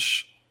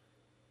Backlash,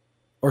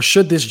 or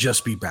should this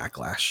just be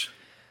Backlash?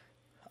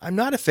 I'm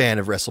not a fan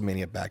of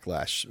WrestleMania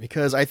Backlash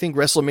because I think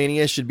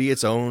WrestleMania should be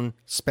its own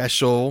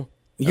special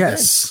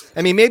Yes. event.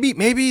 I mean,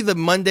 maybe the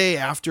Monday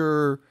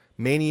after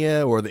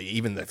Mania, or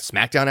even the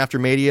SmackDown after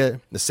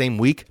Mania the same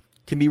week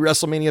can be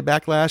WrestleMania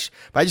Backlash.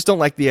 But I just don't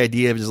like the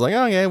idea of just like,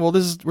 oh yeah, well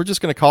we're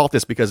just going to call it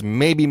this because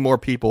maybe more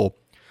people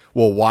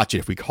will watch it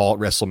if we call it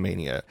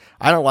WrestleMania.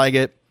 I don't like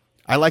it.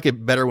 I like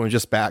it better when it's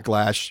just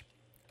Backlash.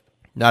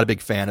 Not a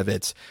big fan of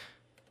it.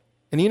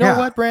 And you know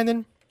what,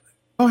 Brandon?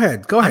 Go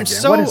ahead.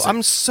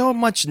 I'm so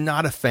much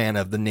not a fan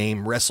of the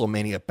name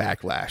WrestleMania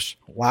Backlash.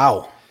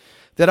 Wow.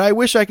 That I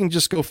wish I can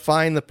just go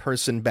find the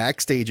person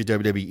backstage at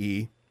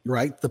WWE.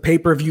 Right. The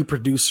pay-per-view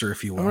producer,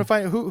 if you will. I want to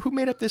find who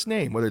made up this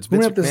name, whether it's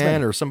Vince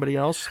McMahon or somebody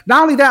else.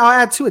 Not only that, I'll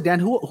add to it, Dan.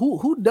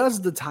 Who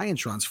does the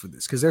tie-introns for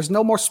this? Because there's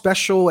no more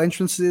special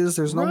entrances.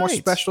 There's no more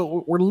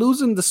special. We're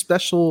losing the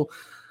special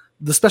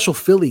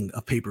feeling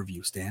of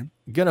pay-per-views, Dan.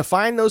 Gonna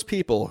find those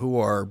people who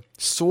are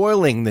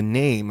soiling the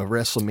name of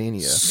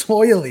WrestleMania.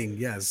 Soiling,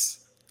 yes.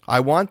 I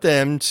want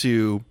them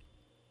to.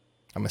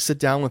 I'm gonna sit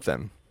down with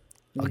them.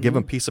 I'll give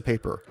them a piece of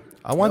paper.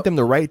 I want them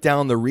to write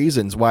down the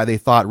reasons why they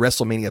thought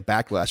WrestleMania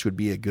Backlash would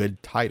be a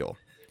good title.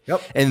 Yep.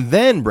 And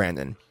then,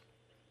 Brandon,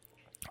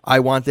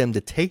 I want them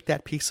to take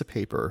that piece of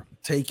paper,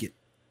 take it,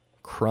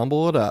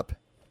 crumble it up,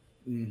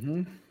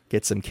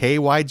 get some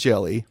KY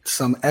jelly,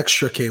 some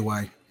extra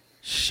KY,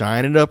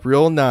 shine it up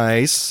real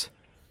nice,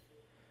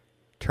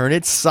 turn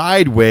it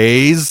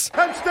sideways,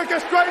 and stick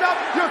it straight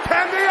up your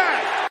candy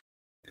ass.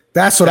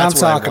 That's what I'm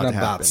talking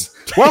about.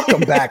 Welcome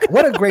back.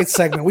 What a great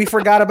segment. We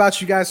forgot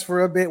about you guys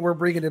for a bit. We're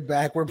bringing it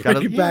back.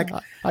 Back.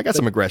 I got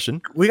some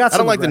aggression. I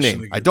don't like the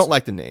name. I don't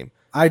like the name.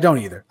 I don't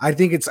either. I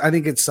think it's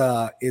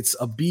a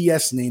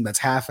BS name that's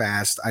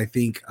half-assed. I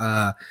think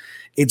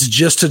it's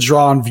just to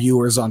draw on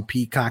viewers on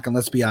Peacock, and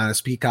let's be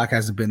honest, Peacock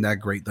hasn't been that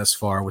great thus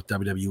far with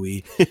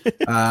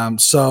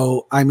WWE.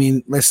 So I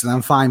mean, listen,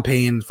 I'm fine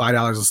paying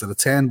 $5 instead of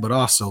 $10, but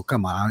also,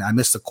 come on, I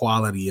miss the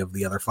quality of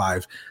the other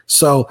 $5.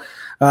 So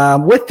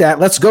with that,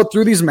 let's go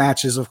through these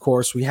matches. Of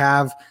course, we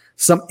have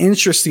some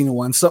interesting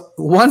ones, some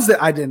ones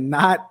that I did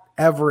not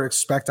ever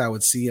expect I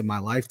would see in my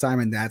lifetime,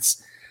 and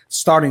that's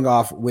starting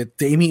off with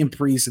Damian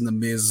Priest and The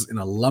Miz in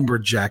a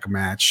lumberjack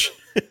match.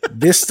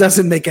 This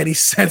doesn't make any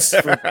sense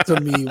to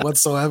me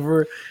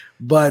whatsoever,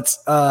 but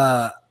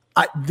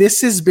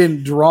this has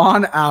been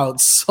drawn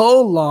out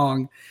so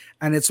long,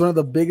 and it's one of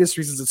the biggest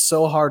reasons it's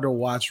so hard to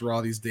watch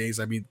Raw these days.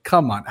 I mean,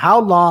 come on.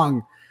 How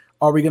long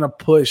are we going to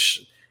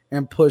push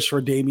for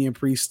Damian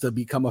Priest to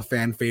become a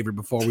fan favorite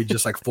before we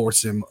just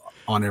force him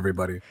on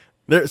everybody?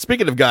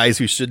 Speaking of guys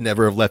who should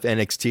never have left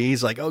NXT,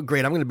 he's like, oh,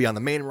 great, I'm going to be on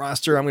the main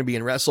roster. I'm going to be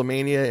in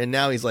WrestleMania. And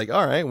now he's like,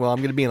 all right, well, I'm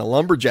going to be in a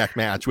lumberjack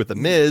match with The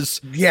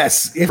Miz.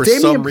 Yes. For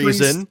some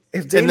reason.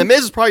 And The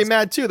Miz is probably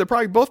mad, too. They're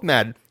probably both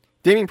mad.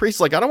 Damian Priest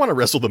is like, I don't want to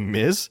wrestle The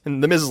Miz.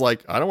 And The Miz is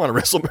like, I don't want to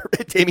wrestle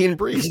Damian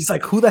Priest. He's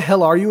like, who the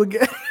hell are you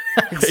again?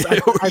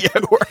 Who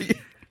are you?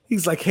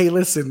 He's like, hey,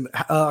 listen,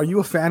 are you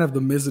a fan of The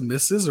Miz and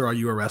Mrs., or are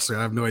you a wrestler?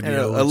 I have no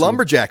idea. A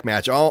lumberjack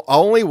match. I'll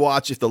only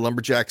watch if the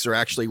lumberjacks are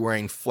actually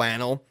wearing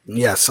flannel.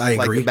 Yes, I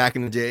agree. Like back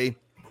in the day.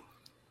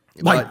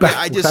 I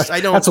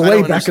don't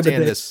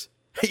understand this.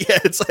 Yeah,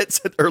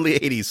 it's early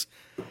 80s.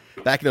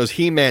 Back in those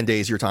He-Man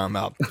days you're talking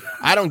about.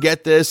 I don't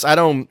get this. I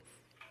don't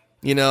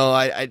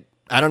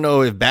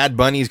know if Bad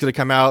Bunny's going to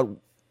come out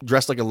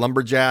dressed like a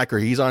lumberjack or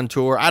he's on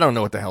tour. I don't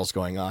know what the hell's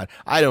going on.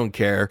 I don't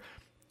care.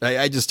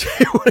 I just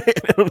I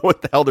don't know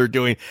what the hell they're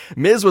doing.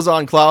 Miz was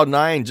on Cloud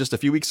 9 just a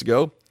few weeks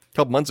ago, a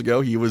couple months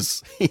ago. He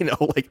was, he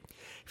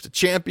was a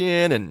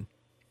champion, and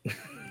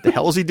the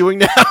hell is he doing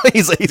now?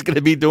 He's going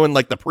to be doing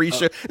like the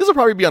pre-show. This will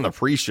probably be on the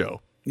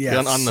pre-show.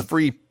 Yes. On the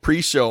free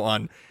pre-show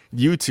on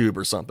YouTube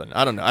or something.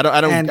 I don't know. I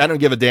don't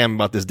give a damn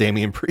about this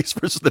Damian Priest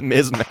versus the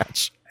Miz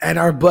match. And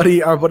our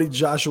buddy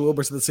Joshua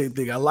Wilbur said the same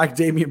thing. I like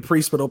Damian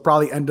Priest, but he'll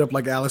probably end up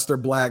like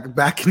Aleister Black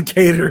back in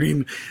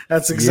catering.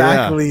 That's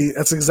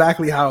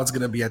exactly how it's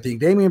gonna be. I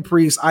think Damian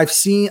Priest.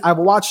 I've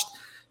watched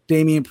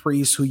Damian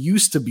Priest, who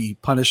used to be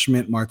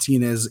Punishment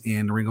Martinez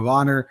in Ring of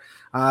Honor.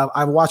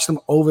 I've watched him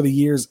over the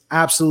years.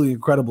 Absolutely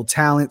incredible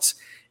talent.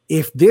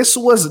 If this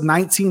was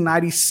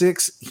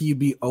 1996, he'd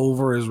be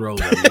over as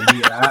Roman.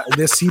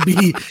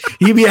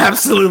 He'd be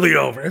absolutely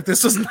over. If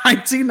this was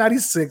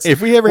 1996,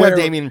 if we ever had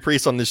Damian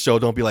Priest on this show,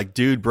 don't be like,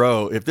 dude,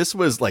 bro. If this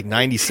was like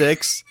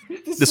 96,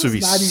 this would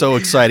be so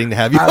exciting to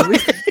have you.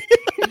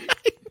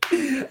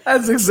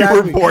 That's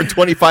exactly. You were born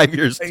 25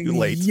 years too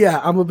late. Yeah,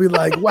 I'm gonna be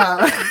like,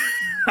 wow.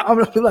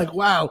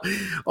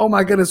 Oh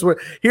my goodness.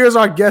 Here's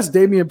our guest,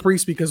 Damian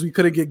Priest, because we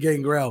couldn't get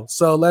Gangrel.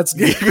 So let's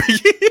get.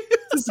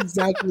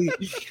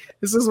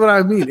 This is what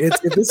I mean. If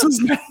this was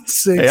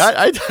 96, hey,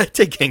 I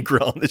take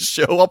Gangrel on this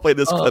show. I'll play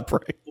this clip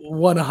right.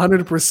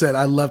 100%.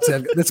 I love to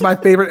have. That's my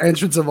favorite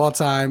entrance of all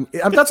time.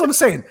 That's what I'm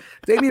saying.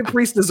 Damian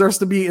Priest deserves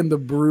to be in the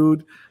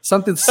Brood.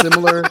 Something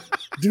similar.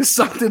 Do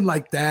something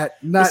like that.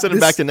 Send him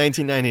back to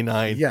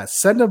 1999. Yeah,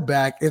 send him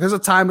back. If there's a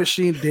time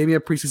machine,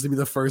 Damian Priest needs to be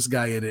the first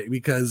guy in it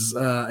because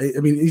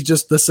he's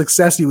just the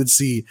success you would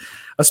see,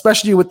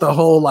 especially with the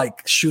whole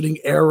like shooting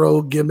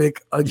arrow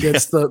gimmick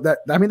against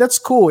that's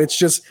cool.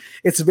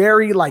 It's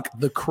very like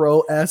the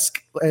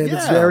Crow-esque, and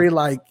it's very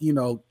like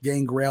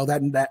Gangrel,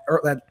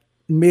 that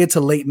mid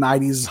to late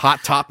 90s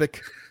Hot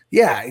Topic.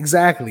 Yeah,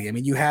 exactly. I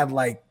mean, you had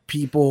like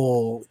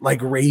people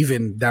like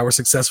Raven that were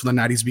successful in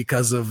the 90s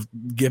because of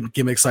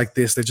gimmicks like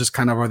this that just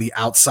kind of are the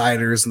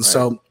outsiders. And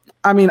so,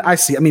 I mean,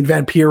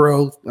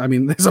 Vampiro,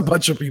 there's a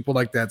bunch of people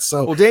like that.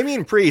 So, well,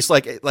 Damian Priest,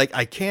 I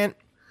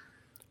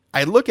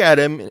look at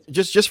him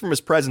just from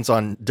his presence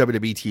on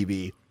WWE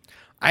TV.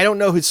 I don't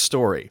know his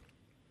story.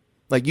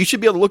 Like, you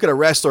should be able to look at a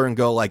wrestler and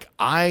go like,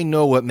 I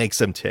know what makes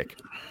them tick.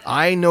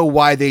 I know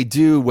why they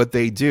do what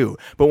they do.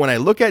 But when I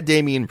look at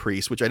Damian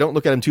Priest, which I don't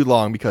look at him too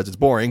long because it's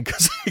boring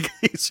because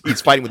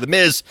he's fighting with The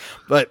Miz,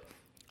 but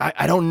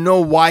I don't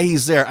know why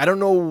he's there. I don't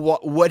know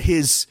what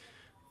his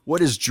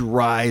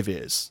drive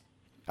is.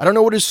 I don't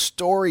know what his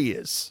story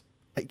is.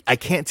 I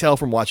can't tell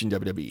from watching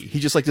WWE.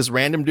 He's just like this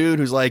random dude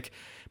who's like,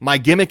 my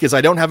gimmick is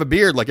I don't have a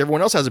beard like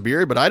everyone else has a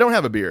beard, but I don't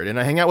have a beard. And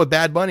I hang out with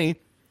Bad Bunny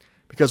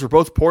because we're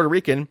both Puerto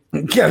Rican.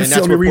 Yeah, that's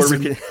the only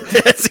reason.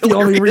 That's the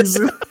only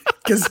reason.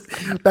 Because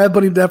Bad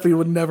Bunny definitely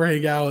would never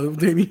hang out with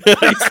Damian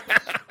Priest.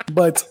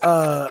 But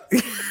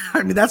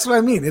that's what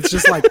I mean. It's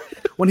just like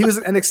when he was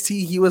in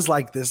NXT, he was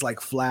like this like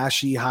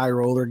flashy high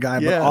roller guy,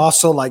 but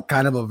also like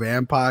kind of a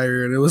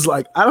vampire. And it was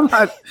like, I'm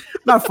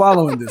not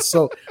following this.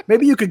 So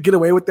maybe you could get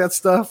away with that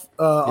stuff.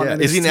 On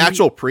NXT. Is he an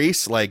actual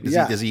priest? Like,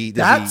 does he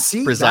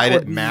preside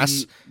at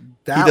mass?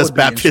 He does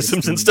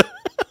baptisms and stuff.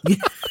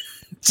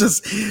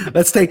 Just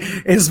let's take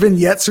his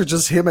vignettes are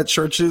just him at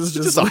churches,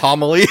 just a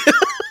homily.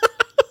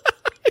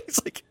 He's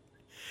like,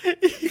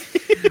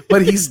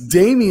 but he's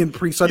Damian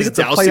Priest. So I think it's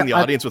dousing the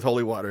audience with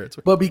holy water.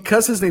 But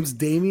because his name's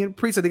Damian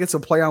Priest, I think it's a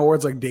play on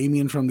words like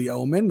Damien from The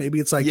Omen. Maybe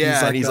it's like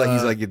he's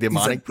like a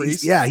demonic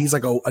priest. He's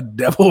like a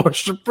devil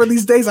worshiper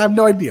these days. I have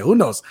no idea. Who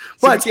knows?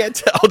 But I can't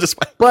tell.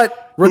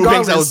 But who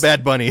hangs out with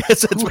Bad Bunny?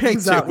 Who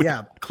hangs out?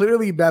 Yeah,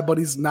 clearly Bad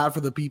Bunny's not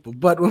for the people.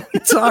 But when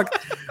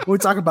we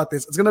talk about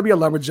this, it's going to be a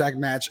lumberjack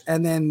match.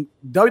 And then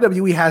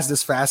WWE has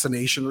this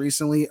fascination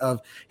recently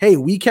of, hey,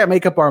 we can't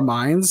make up our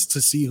minds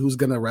to see who's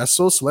going to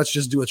wrestle, so let's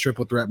just do a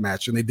triple threat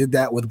match. And they did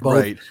that with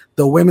both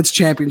the Women's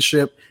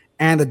Championship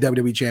and the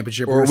WWE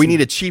Championship. Or we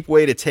need a cheap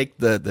way to take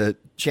the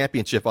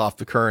championship off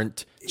the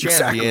current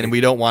champion, and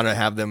we don't want to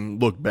have them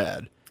look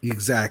bad.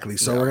 Exactly.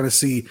 So we're going to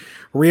see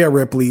Rhea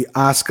Ripley,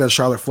 Asuka,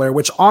 Charlotte Flair,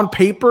 which on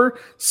paper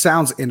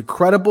sounds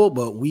incredible,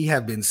 but we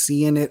have been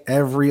seeing it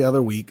every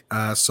other week.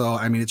 So,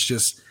 I mean,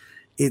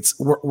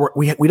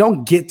 we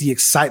don't get the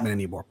excitement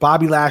anymore.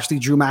 Bobby Lashley,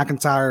 Drew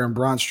McIntyre, and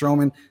Braun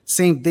Strowman,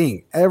 same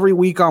thing. Every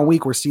week on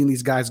week, we're seeing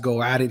these guys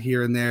go at it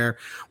here and there.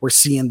 We're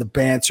seeing the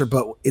banter,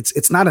 but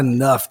it's not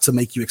enough to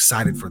make you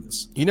excited for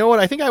this. You know what?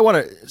 I think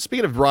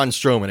speaking of Braun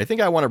Strowman, I think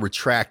I want to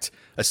retract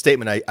a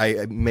statement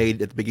I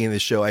made at the beginning of the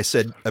show. I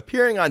said,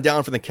 appearing on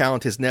Down for the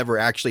Count has never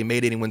actually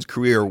made anyone's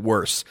career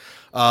worse.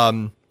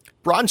 Braun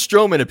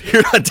Strowman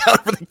appeared on Down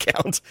for the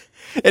Count,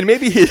 and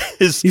maybe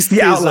he's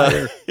the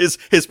outlier.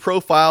 His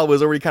profile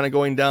was already kind of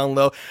going down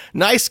low.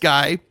 Nice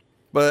guy,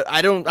 But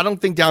I don't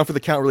think Down for the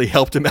Count really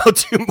helped him out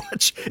too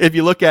much. If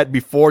you look at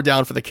before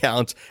Down for the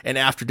Count and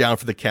after Down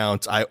for the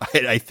Count,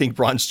 I think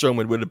Braun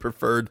Strowman would have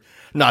preferred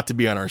not to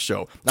be on our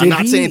show. I'm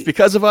not saying it's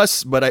because of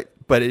us, but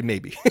it may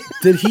be.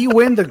 Did he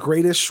win the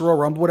Greatest Royal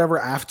Rumble, whatever,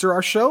 after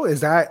our show?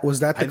 Was that the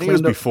I think claim? it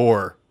was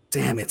before.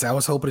 Damn it! I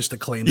was hoping just to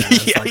claim that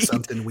as like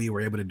something we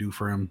were able to do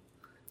for him.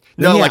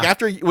 No, like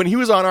after when he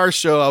was on our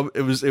show,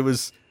 it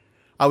was.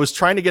 I was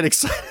trying to get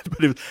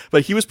excited,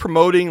 but he was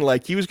promoting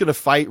like he was going to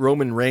fight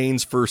Roman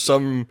Reigns for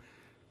some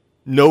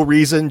no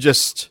reason.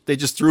 They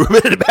just threw him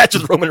in a match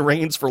with Roman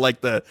Reigns for like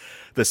the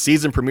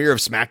season premiere of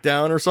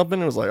SmackDown or something.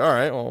 It was like, all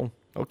right, well,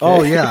 okay.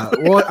 Oh yeah.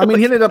 Well, I mean,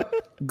 he ended up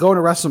going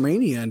to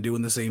WrestleMania and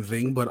doing the same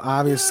thing, but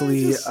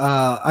obviously,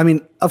 I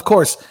mean, of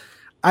course,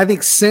 I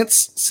think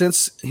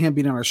since him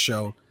being on our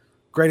show,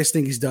 greatest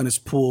thing he's done is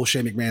pull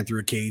Shane McMahon through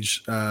a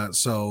cage.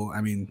 So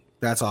I mean,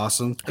 that's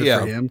awesome.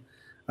 Good for him.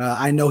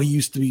 I know he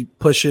used to be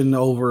pushing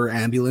over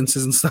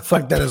ambulances and stuff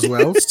like that as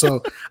well.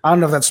 So I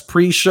don't know if that's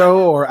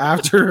pre-show or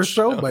after a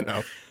show,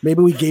 but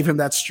maybe we gave him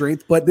that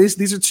strength. But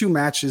these are two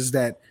matches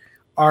that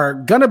are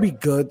going to be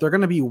good. They're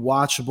going to be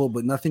watchable,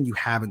 but nothing you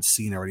haven't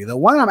seen already. The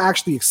one I'm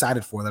actually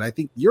excited for that I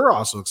think you're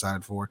also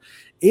excited for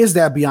is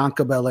that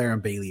Bianca Belair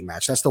and Bayley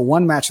match. That's the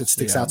one match that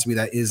sticks out to me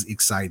that is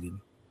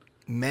exciting.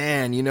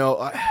 Man,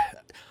 I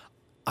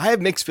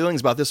have mixed feelings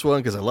about this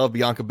one because I love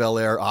Bianca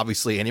Belair.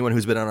 Obviously, anyone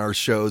who's been on our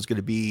show is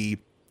going to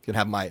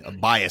have a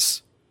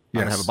bias. I'm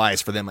going to have a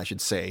bias for them, I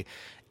should say.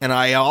 And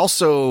I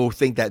also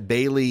think that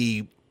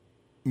Bayley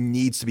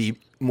needs to be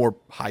more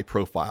high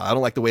profile. I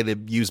don't like the way they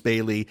use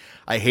Bayley.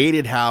 I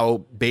hated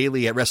how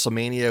Bayley at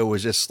WrestleMania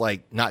was just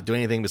like not doing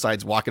anything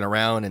besides walking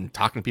around and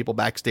talking to people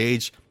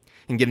backstage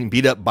and getting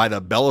beat up by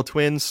the Bella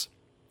twins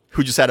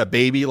who just had a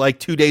baby like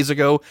 2 days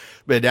ago.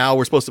 But now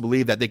we're supposed to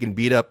believe that they can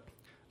beat up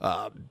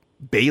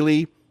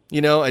Bayley.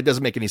 It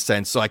doesn't make any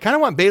sense. So I kind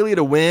of want Bayley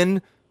to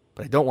win,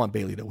 but I don't want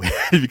Bayley to win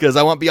because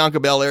I want Bianca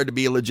Belair to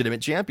be a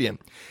legitimate champion.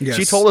 Yes.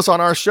 She told us on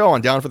our show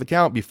on Down for the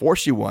Count before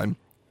she won,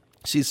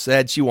 she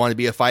said she wanted to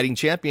be a fighting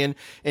champion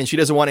and she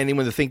doesn't want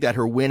anyone to think that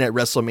her win at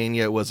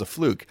WrestleMania was a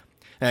fluke.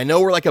 And I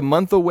know we're like a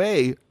month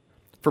away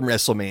from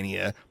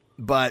WrestleMania,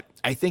 but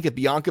I think if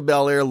Bianca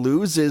Belair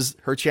loses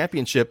her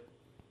championship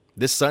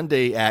this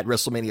Sunday at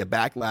WrestleMania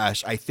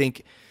Backlash, I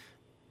think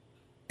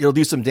it'll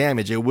do some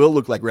damage. It will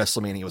look like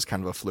WrestleMania was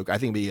kind of a fluke. I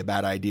think it'd be a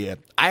bad idea.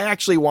 I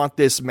actually want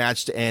this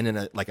match to end in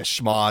a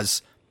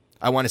schmoz.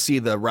 I want to see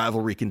the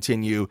rivalry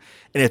continue.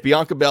 And if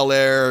Bianca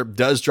Belair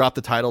does drop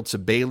the title to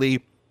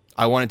Bayley,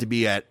 I want it to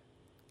be at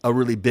a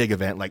really big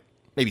event, like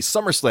maybe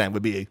SummerSlam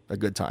would be a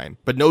good time,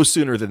 but no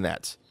sooner than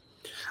that.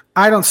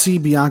 I don't see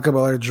Bianca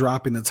Belair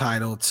dropping the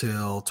title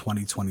till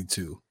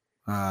 2022.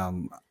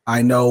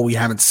 I know we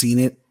haven't seen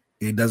it.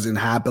 It doesn't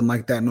happen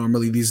like that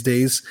normally these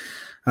days.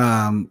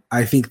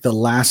 I think the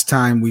last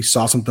time we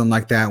saw something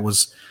like that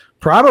was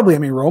probably,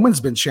 Roman's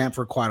been champ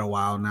for quite a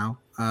while now.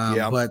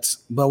 But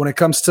when it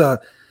comes to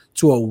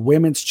a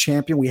women's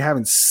champion, we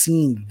haven't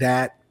seen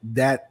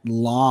that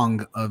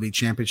long of a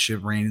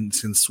championship reign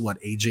since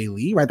AJ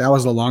Lee, right? That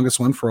was the longest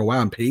one for a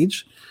while. And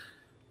Paige,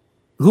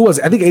 who was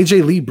it? I think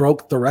AJ Lee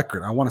broke the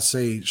record. I want to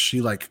say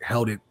she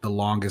held it the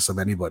longest of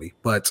anybody,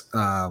 but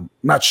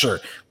not sure.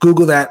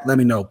 Google that. Let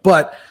me know.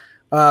 But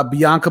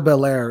Bianca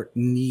Belair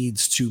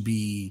needs to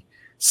be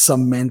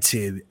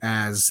cemented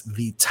as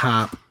the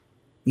top,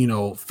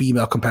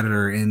 female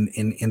competitor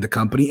in the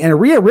company. And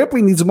Rhea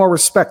Ripley needs more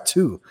respect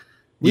too.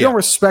 We don't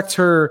respect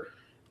her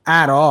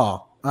at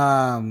all.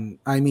 I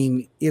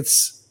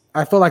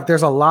feel like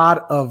there's a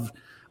lot of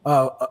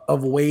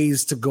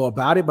ways to go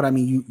about it, but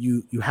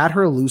you had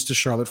her lose to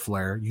Charlotte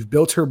Flair. You've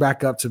built her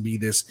back up to be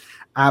this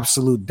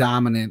absolute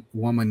dominant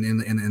woman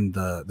in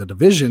the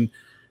division.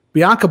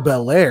 Bianca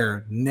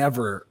Belair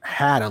never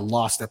had a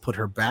loss that put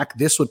her back.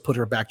 This would put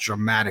her back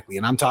dramatically.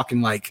 And I'm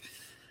talking like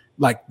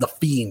the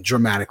Fiend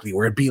dramatically,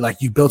 where it'd be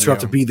like you built her up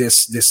to be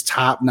this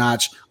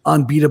top-notch,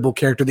 unbeatable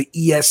character, the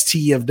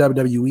EST of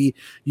WWE.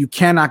 You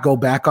cannot go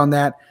back on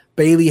that.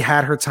 Bayley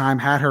had her time,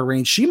 had her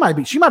reign. She might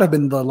have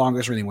been the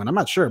longest reigning one. I'm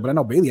not sure, but I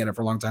know Bayley had it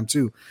for a long time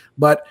too.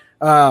 But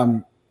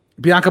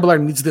Bianca Belair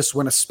needs this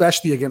win,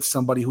 especially against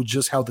somebody who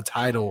just held the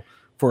title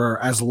for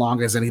as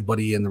long as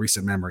anybody in the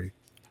recent memory.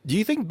 Do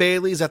you think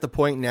Bayley's at the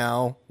point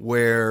now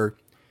where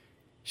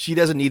she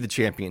doesn't need the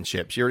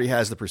championship? She already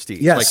has the prestige.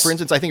 Yes. Like, for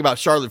instance, I think about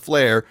Charlotte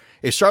Flair.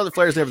 If Charlotte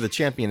Flair is never the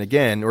champion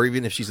again, or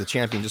even if she's a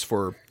champion just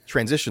for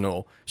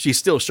transitional, she's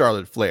still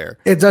Charlotte Flair.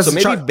 It does. So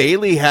maybe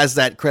Bayley has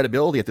that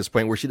credibility at this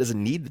point where she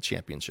doesn't need the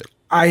championship.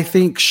 I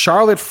think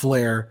Charlotte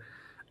Flair,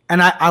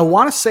 and I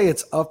want to say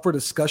it's up for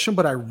discussion,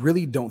 but I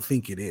really don't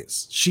think it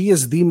is. She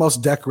is the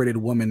most decorated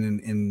woman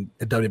in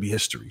WWE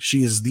history.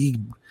 She is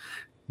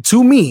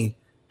to me,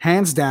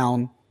 hands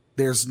down,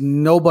 there's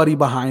nobody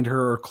behind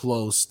her or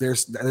close.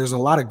 There's a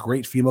lot of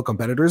great female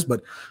competitors,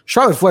 but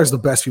Charlotte Flair is the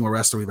best female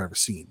wrestler we've ever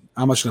seen.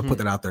 I'm just going to put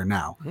that out there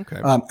now. Okay.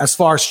 As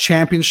far as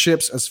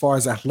championships, as far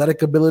as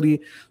athletic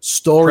ability,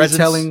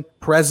 storytelling,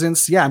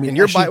 presence. Yeah, and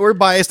we're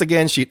biased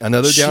again.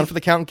 Another Down for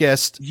the Count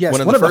guest. Yes,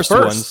 one of the first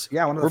ones.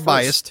 Yeah, one of the We're first.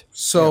 biased.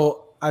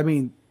 So,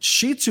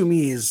 she to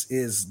me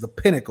is the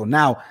pinnacle.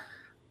 Now,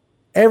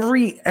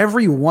 every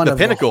one the of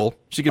pinnacle.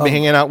 She could be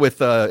hanging out with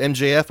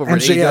MJF over at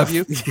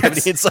AEW. Yes. Have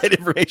any inside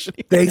information?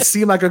 They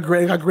seem like a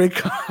great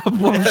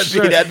couple.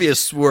 That'd be a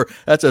swerve.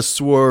 That's a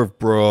swerve,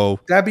 bro.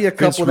 That'd be a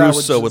couple Vince that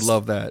Russo would would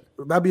love that.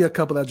 That'd be a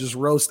couple that just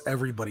roast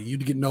everybody.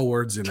 You'd get no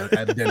words in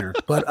at dinner.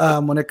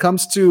 But when it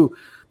comes to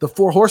the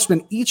Four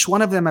Horsemen, each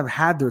one of them have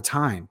had their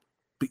time.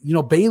 You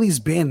know, Bayley's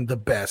been the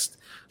best.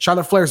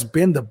 Charlotte Flair's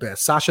been the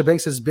best. Sasha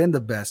Banks has been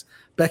the best.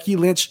 Becky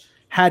Lynch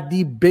had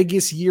the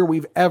biggest year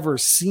we've ever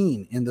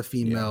seen in the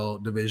female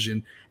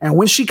division. And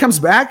when she comes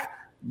back,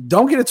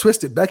 don't get it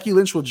twisted. Becky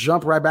Lynch will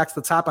jump right back to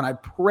the top. And I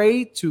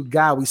pray to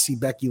God we see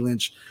Becky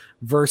Lynch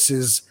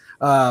versus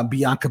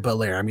Bianca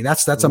Belair. I mean,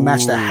 that's a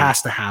match that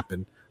has to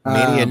happen.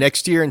 Mania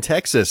next year in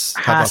Texas.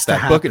 How about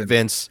that? Book it,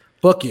 Vince.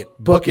 Book it,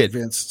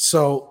 Vince.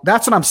 So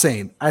that's what I'm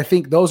saying. I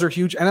think those are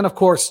huge. And then, of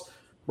course,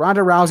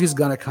 Ronda Rousey's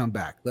going to come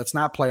back. Let's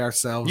not play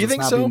ourselves. You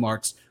think so? Be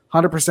marks.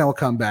 100% will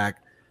come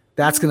back.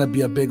 That's going to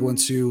be a big one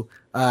too.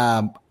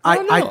 I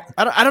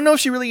don't know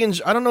if she really.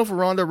 I don't know if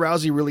Ronda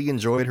Rousey really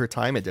enjoyed her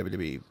time at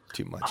WWE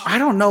too much. I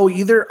don't know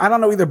either.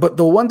 But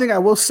the one thing I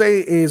will say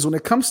is when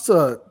it comes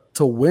to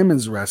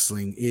women's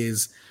wrestling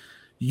is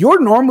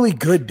you're normally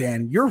good,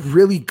 Dan. You're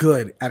really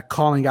good at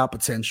calling out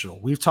potential.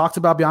 We've talked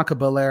about Bianca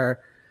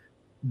Belair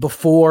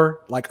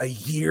before, like a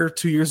year,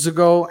 2 years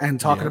ago, and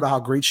talking about how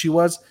great she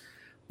was.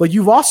 But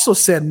you've also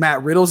said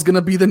Matt Riddle's going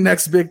to be the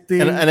next big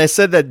thing. And I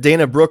said that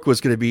Dana Brooke was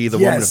going to be the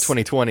woman of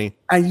 2020.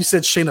 And you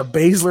said Shayna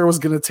Baszler was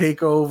going to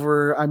take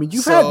over. I mean,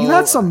 you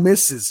had some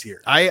misses here.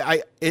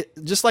 It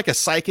just like a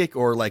psychic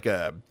or like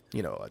a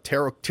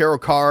tarot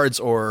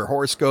cards or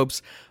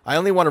horoscopes. I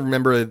only want to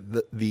remember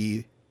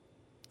the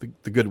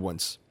good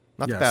ones,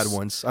 not the bad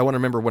ones. I want to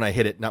remember when I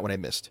hit it, not when I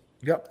missed.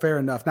 Yep, fair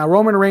enough. Now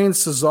Roman Reigns,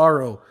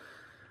 Cesaro.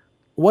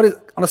 What is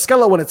on a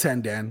scale of 1 to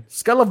 10, Dan?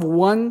 Scale of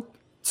 1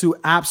 to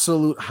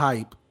absolute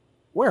hype.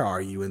 Where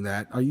are you in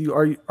that? Are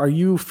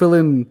you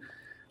feeling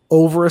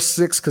over a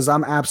 6? Because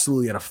I'm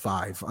absolutely at a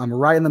 5. I'm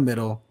right in the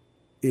middle.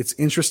 It's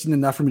interesting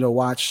enough for me to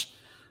watch,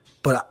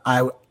 but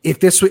if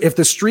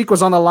the streak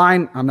was on the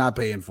line, I'm not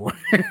paying for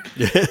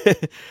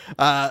it.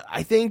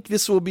 I think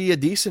this will be a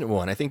decent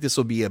one. I think this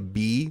will be a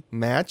B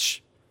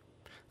match.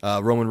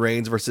 Roman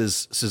Reigns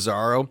versus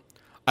Cesaro.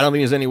 I don't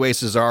think there's any way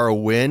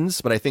Cesaro wins,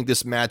 but I think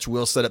this match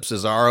will set up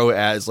Cesaro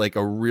as like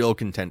a real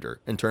contender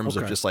in terms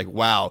of just like,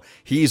 wow,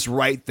 he's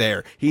right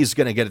there. He's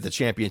going to get at the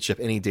championship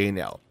any day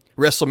now.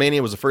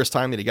 WrestleMania was the first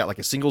time that he got like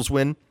a singles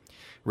win.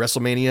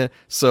 WrestleMania.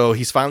 So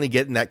he's finally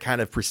getting that kind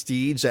of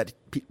prestige that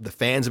the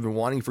fans have been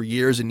wanting for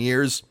years and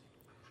years.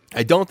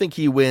 I don't think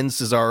he wins.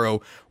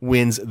 Cesaro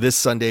wins this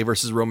Sunday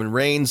versus Roman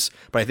Reigns,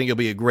 but I think it'll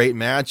be a great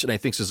match. And I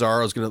think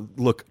Cesaro is going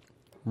to look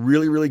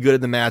really, really good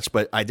in the match,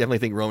 but I definitely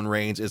think Roman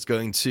Reigns is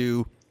going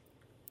to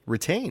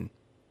retain.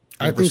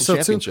 I think so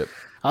too.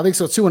 I think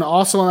so too. And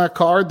also on that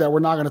card that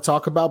we're not going to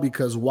talk about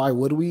because why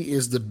would we,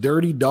 is the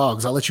Dirty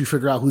Dogs. I'll let you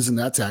figure out who's in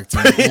that tag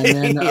team. And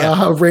then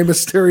Rey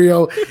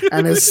Mysterio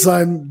and his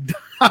son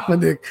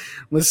Dominic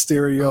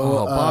Mysterio.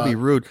 Oh, Bobby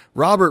Roode.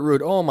 Robert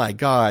Roode. Oh my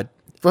God.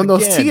 From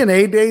those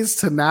TNA days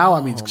to now,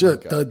 I mean,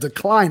 just the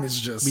decline is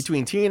just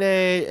between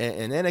TNA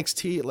and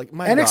NXT. Like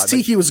my NXT,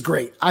 God, he was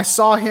great. I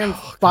saw him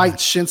fight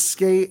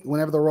Shinsuke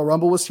whenever the Royal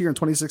Rumble was here in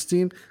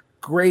 2016.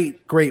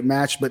 Great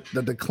match, but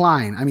the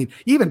decline. I mean,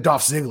 even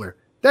Dolph Ziggler,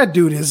 that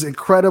dude is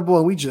incredible,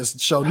 and we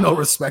just showed no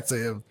respect to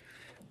him.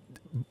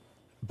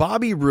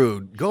 Bobby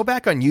Roode, go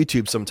back on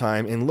YouTube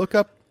sometime and look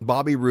up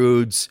Bobby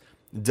Roode's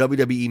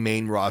WWE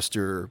main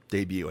roster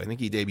debut. I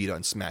think he debuted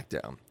on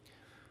SmackDown.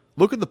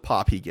 Look at the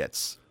pop he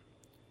gets.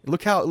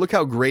 Look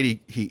how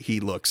great he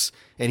looks.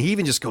 And he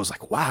even just goes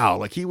like, wow,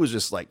 like he was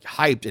just like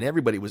hyped and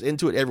everybody was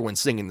into it. Everyone's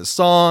singing the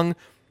song.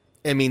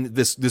 I mean,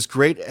 this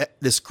great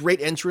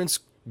entrance,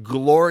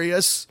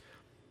 glorious.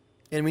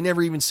 And we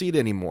never even see it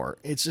anymore.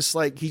 It's just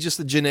like, he's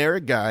just a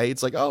generic guy.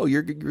 It's like, oh,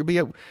 you'll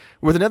be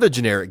with another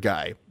generic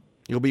guy.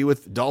 You'll be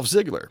with Dolph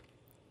Ziggler.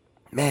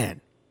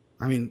 Man.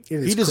 I mean,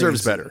 he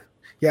deserves better.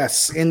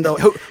 Yes. I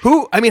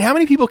mean, how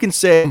many people can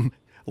say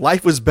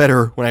life was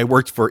better when I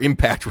worked for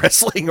Impact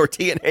Wrestling or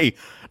TNA?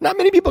 Not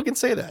many people can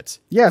say that.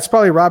 Yeah, it's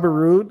probably Robert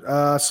Roode,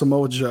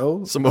 Samoa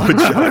Joe.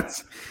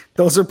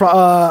 Those are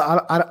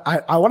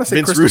I want to say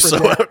Vince Christopher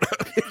Russo.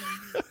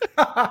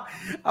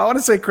 I want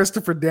to say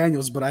Christopher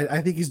Daniels, but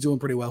I think he's doing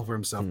pretty well for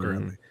himself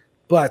currently.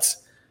 But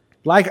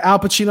like Al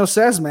Pacino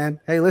says, man,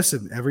 hey,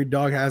 listen, every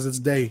dog has its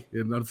day.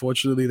 And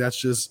unfortunately,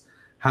 that's just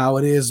how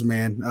it is,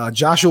 man.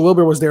 Joshua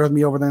Wilbur was there with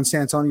me over there in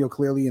San Antonio,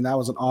 clearly, and that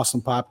was an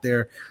awesome pop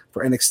there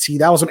for NXT.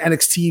 That was when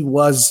NXT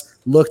was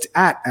looked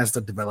at as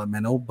the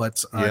developmental,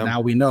 but now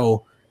we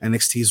know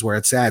NXT is where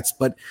it's at.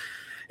 But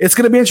it's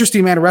going to be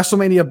interesting, man.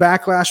 WrestleMania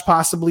Backlash,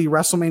 possibly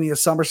WrestleMania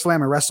SummerSlam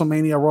and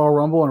WrestleMania Royal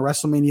Rumble and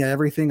WrestleMania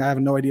everything. I have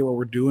no idea what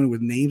we're doing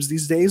with names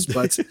these days,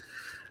 but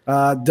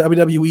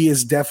WWE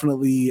is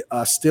definitely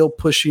still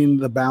pushing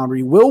the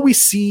boundary. Will we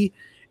see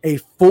a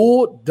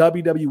full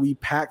WWE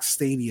packed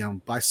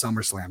stadium by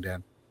SummerSlam,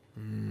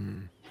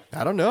 Dan?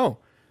 I don't know.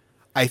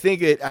 I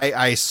think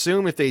I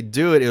assume if they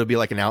do it, it'll be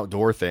like an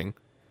outdoor thing.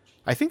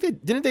 I think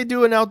didn't they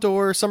do an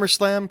outdoor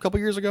SummerSlam a couple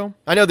years ago?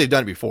 I know they've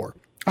done it before.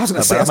 I was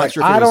going to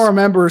say, I don't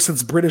remember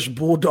since British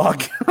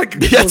Bulldog.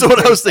 That's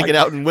what I was thinking,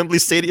 out in Wembley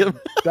Stadium.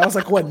 That was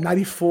like, what,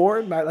 94?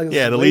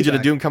 Yeah, the Legion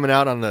of Doom coming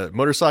out on the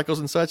motorcycles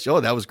and such. Oh,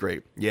 that was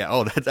great.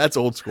 Yeah, that's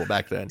old school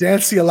back then. Dan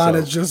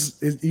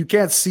Cialana you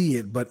can't see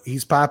it, but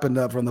he's popping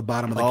up from the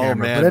bottom of the camera. Oh,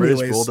 man, but anyways,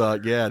 British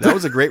Bulldog. Yeah, that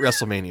was a great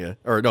WrestleMania.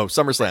 Or no,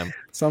 SummerSlam.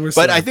 SummerSlam.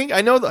 But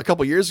I know that a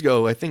couple years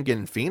ago, I think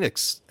in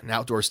Phoenix, an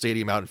outdoor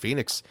stadium out in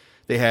Phoenix,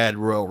 they had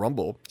Royal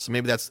Rumble. So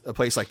maybe that's a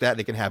place like that.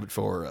 They can have it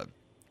for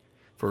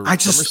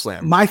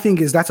SummerSlam. My thing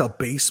is that's a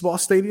baseball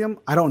stadium.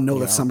 I don't know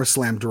that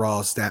SummerSlam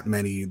draws that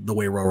many the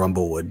way Royal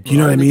Rumble would. You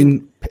know what I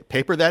mean?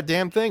 Paper that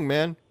damn thing,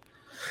 man.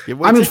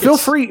 Tickets. Feel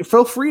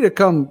free to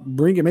come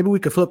bring it. Maybe we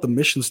could fill up the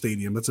Mission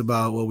Stadium. That's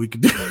about what we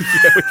could do.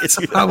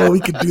 We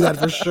could do that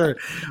for sure.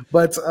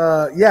 But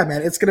yeah,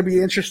 man, it's gonna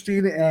be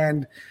interesting,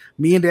 and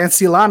me and Dan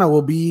Cialana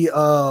will be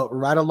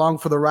right along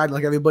for the ride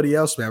like everybody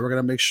else, man. We're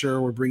gonna make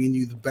sure we're bringing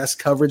you the best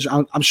coverage.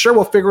 I'm sure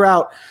we'll figure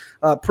out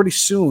pretty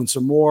soon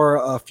some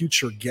more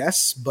future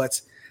guests,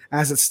 but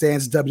as it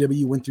stands,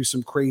 WWE went through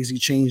some crazy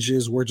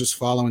changes. We're just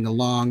following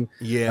along.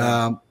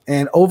 Yeah.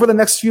 And over the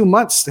next few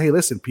months, hey,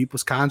 listen,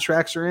 people's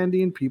contracts are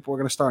ending. People are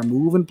going to start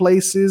moving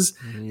places.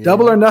 Yeah.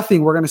 Double or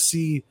Nothing, we're going to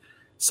see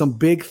some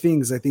big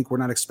things I think we're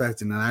not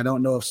expecting. And I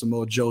don't know if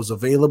Samoa Joe's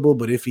available,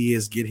 but if he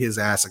is, get his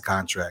ass a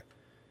contract.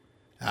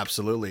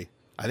 Absolutely.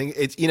 I think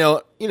it's,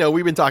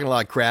 we've been talking a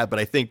lot of crap, but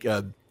I think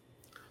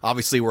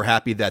obviously we're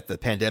happy that the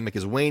pandemic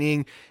is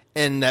waning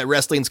and that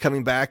wrestling's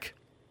coming back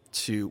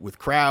with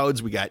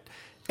crowds. We got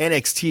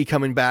NXT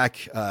coming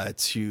back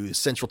to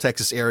Central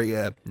Texas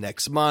area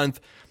next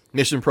month.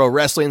 Mission Pro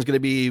Wrestling is going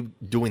to be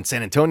doing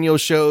San Antonio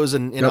shows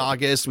in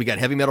August. We got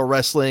Heavy Metal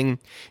Wrestling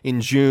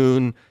in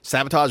June.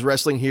 Sabotage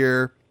Wrestling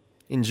here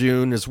in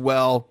June as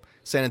well.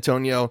 San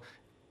Antonio.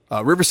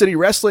 River City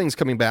Wrestling is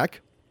coming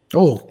back.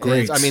 Oh,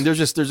 great. And, there's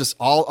just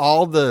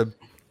all the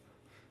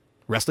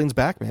wrestling's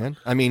back, man.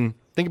 I mean,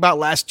 think about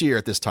last year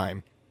at this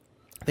time.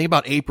 Think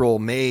about April,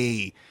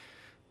 May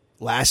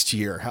last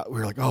year. How we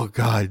were like, oh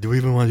God, do we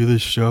even want to do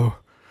this show?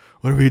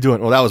 What are we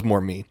doing? Well, that was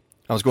more me.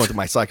 I was going through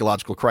my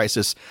psychological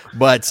crisis,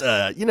 but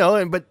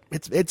but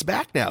it's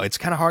back now. It's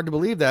kind of hard to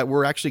believe that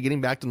we're actually getting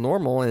back to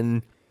normal.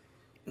 And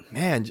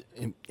man,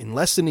 in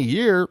less than a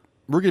year,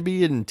 we're going to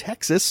be in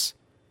Texas,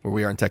 where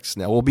we are in Texas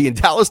now. We'll be in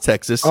Dallas,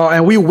 Texas. Oh,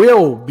 and we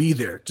will be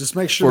there. Just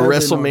make sure for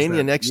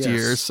WrestleMania next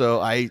year.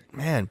 So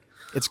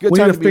it's a good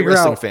time to be a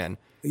wrestling fan.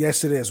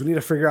 Yes, it is. We need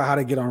to figure out how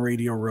to get on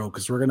Radio Row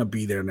because we're going to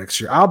be there next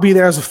year. I'll be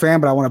there as a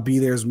fan, but I want to be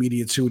there as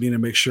media too. We need to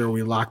make sure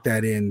we lock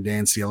that in,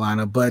 Dan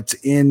Cialana. But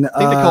I think they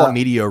call it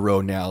Media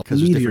Row now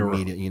because there's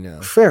different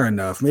media, Fair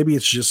enough. Maybe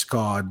it's just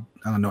called,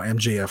 I don't know,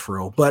 MJF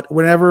Row. But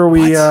whenever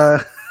we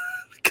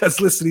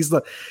because listen,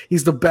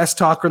 he's the best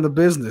talker in the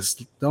business.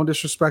 Don't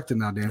disrespect him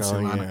now, Dan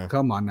Cialana. Yeah.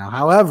 Come on now.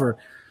 However,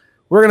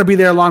 we're going to be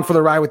there along for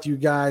the ride with you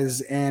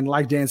guys. And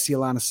like Dan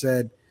Cialana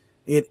said,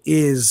 it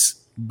is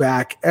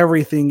back.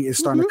 Everything is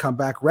starting to come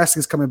back.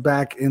 Wrestling's coming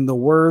back. In the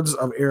words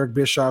of Eric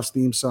Bischoff's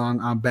theme song,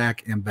 I'm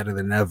back and better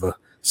than ever.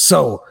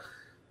 So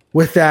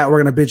with that, we're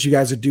going to bid you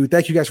guys adieu.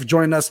 Thank you guys for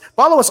joining us.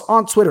 Follow us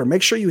on Twitter.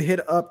 Make sure you hit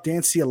up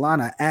Dan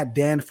Cialana at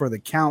Dan for the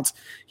Count.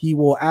 He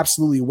will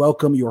absolutely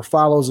welcome your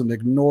follows and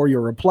ignore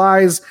your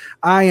replies.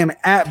 I am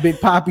at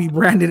Big Poppy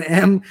Brandon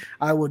M.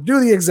 I will do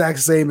the exact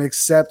same,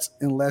 except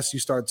unless you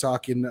start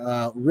talking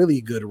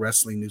really good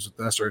wrestling news with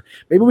us, or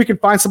maybe we can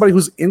find somebody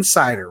who's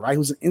insider, right?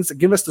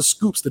 Give us the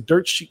scoops, the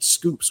dirt sheet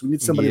scoops. We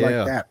need somebody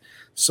like that.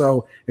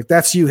 So if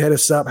that's you, hit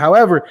us up.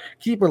 However,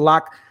 keep it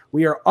locked.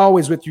 We are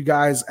always with you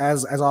guys,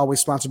 as always,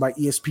 sponsored by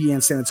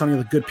ESPN San Antonio,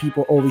 the good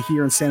people over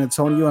here in San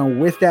Antonio.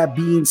 And with that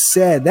being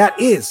said, that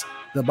is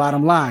the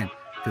bottom line,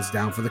 because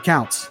Down for the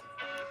Counts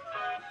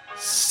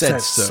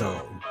said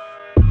so.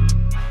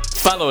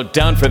 Follow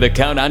Down for the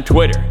Count on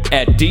Twitter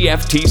at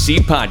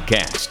DFTC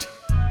Podcast.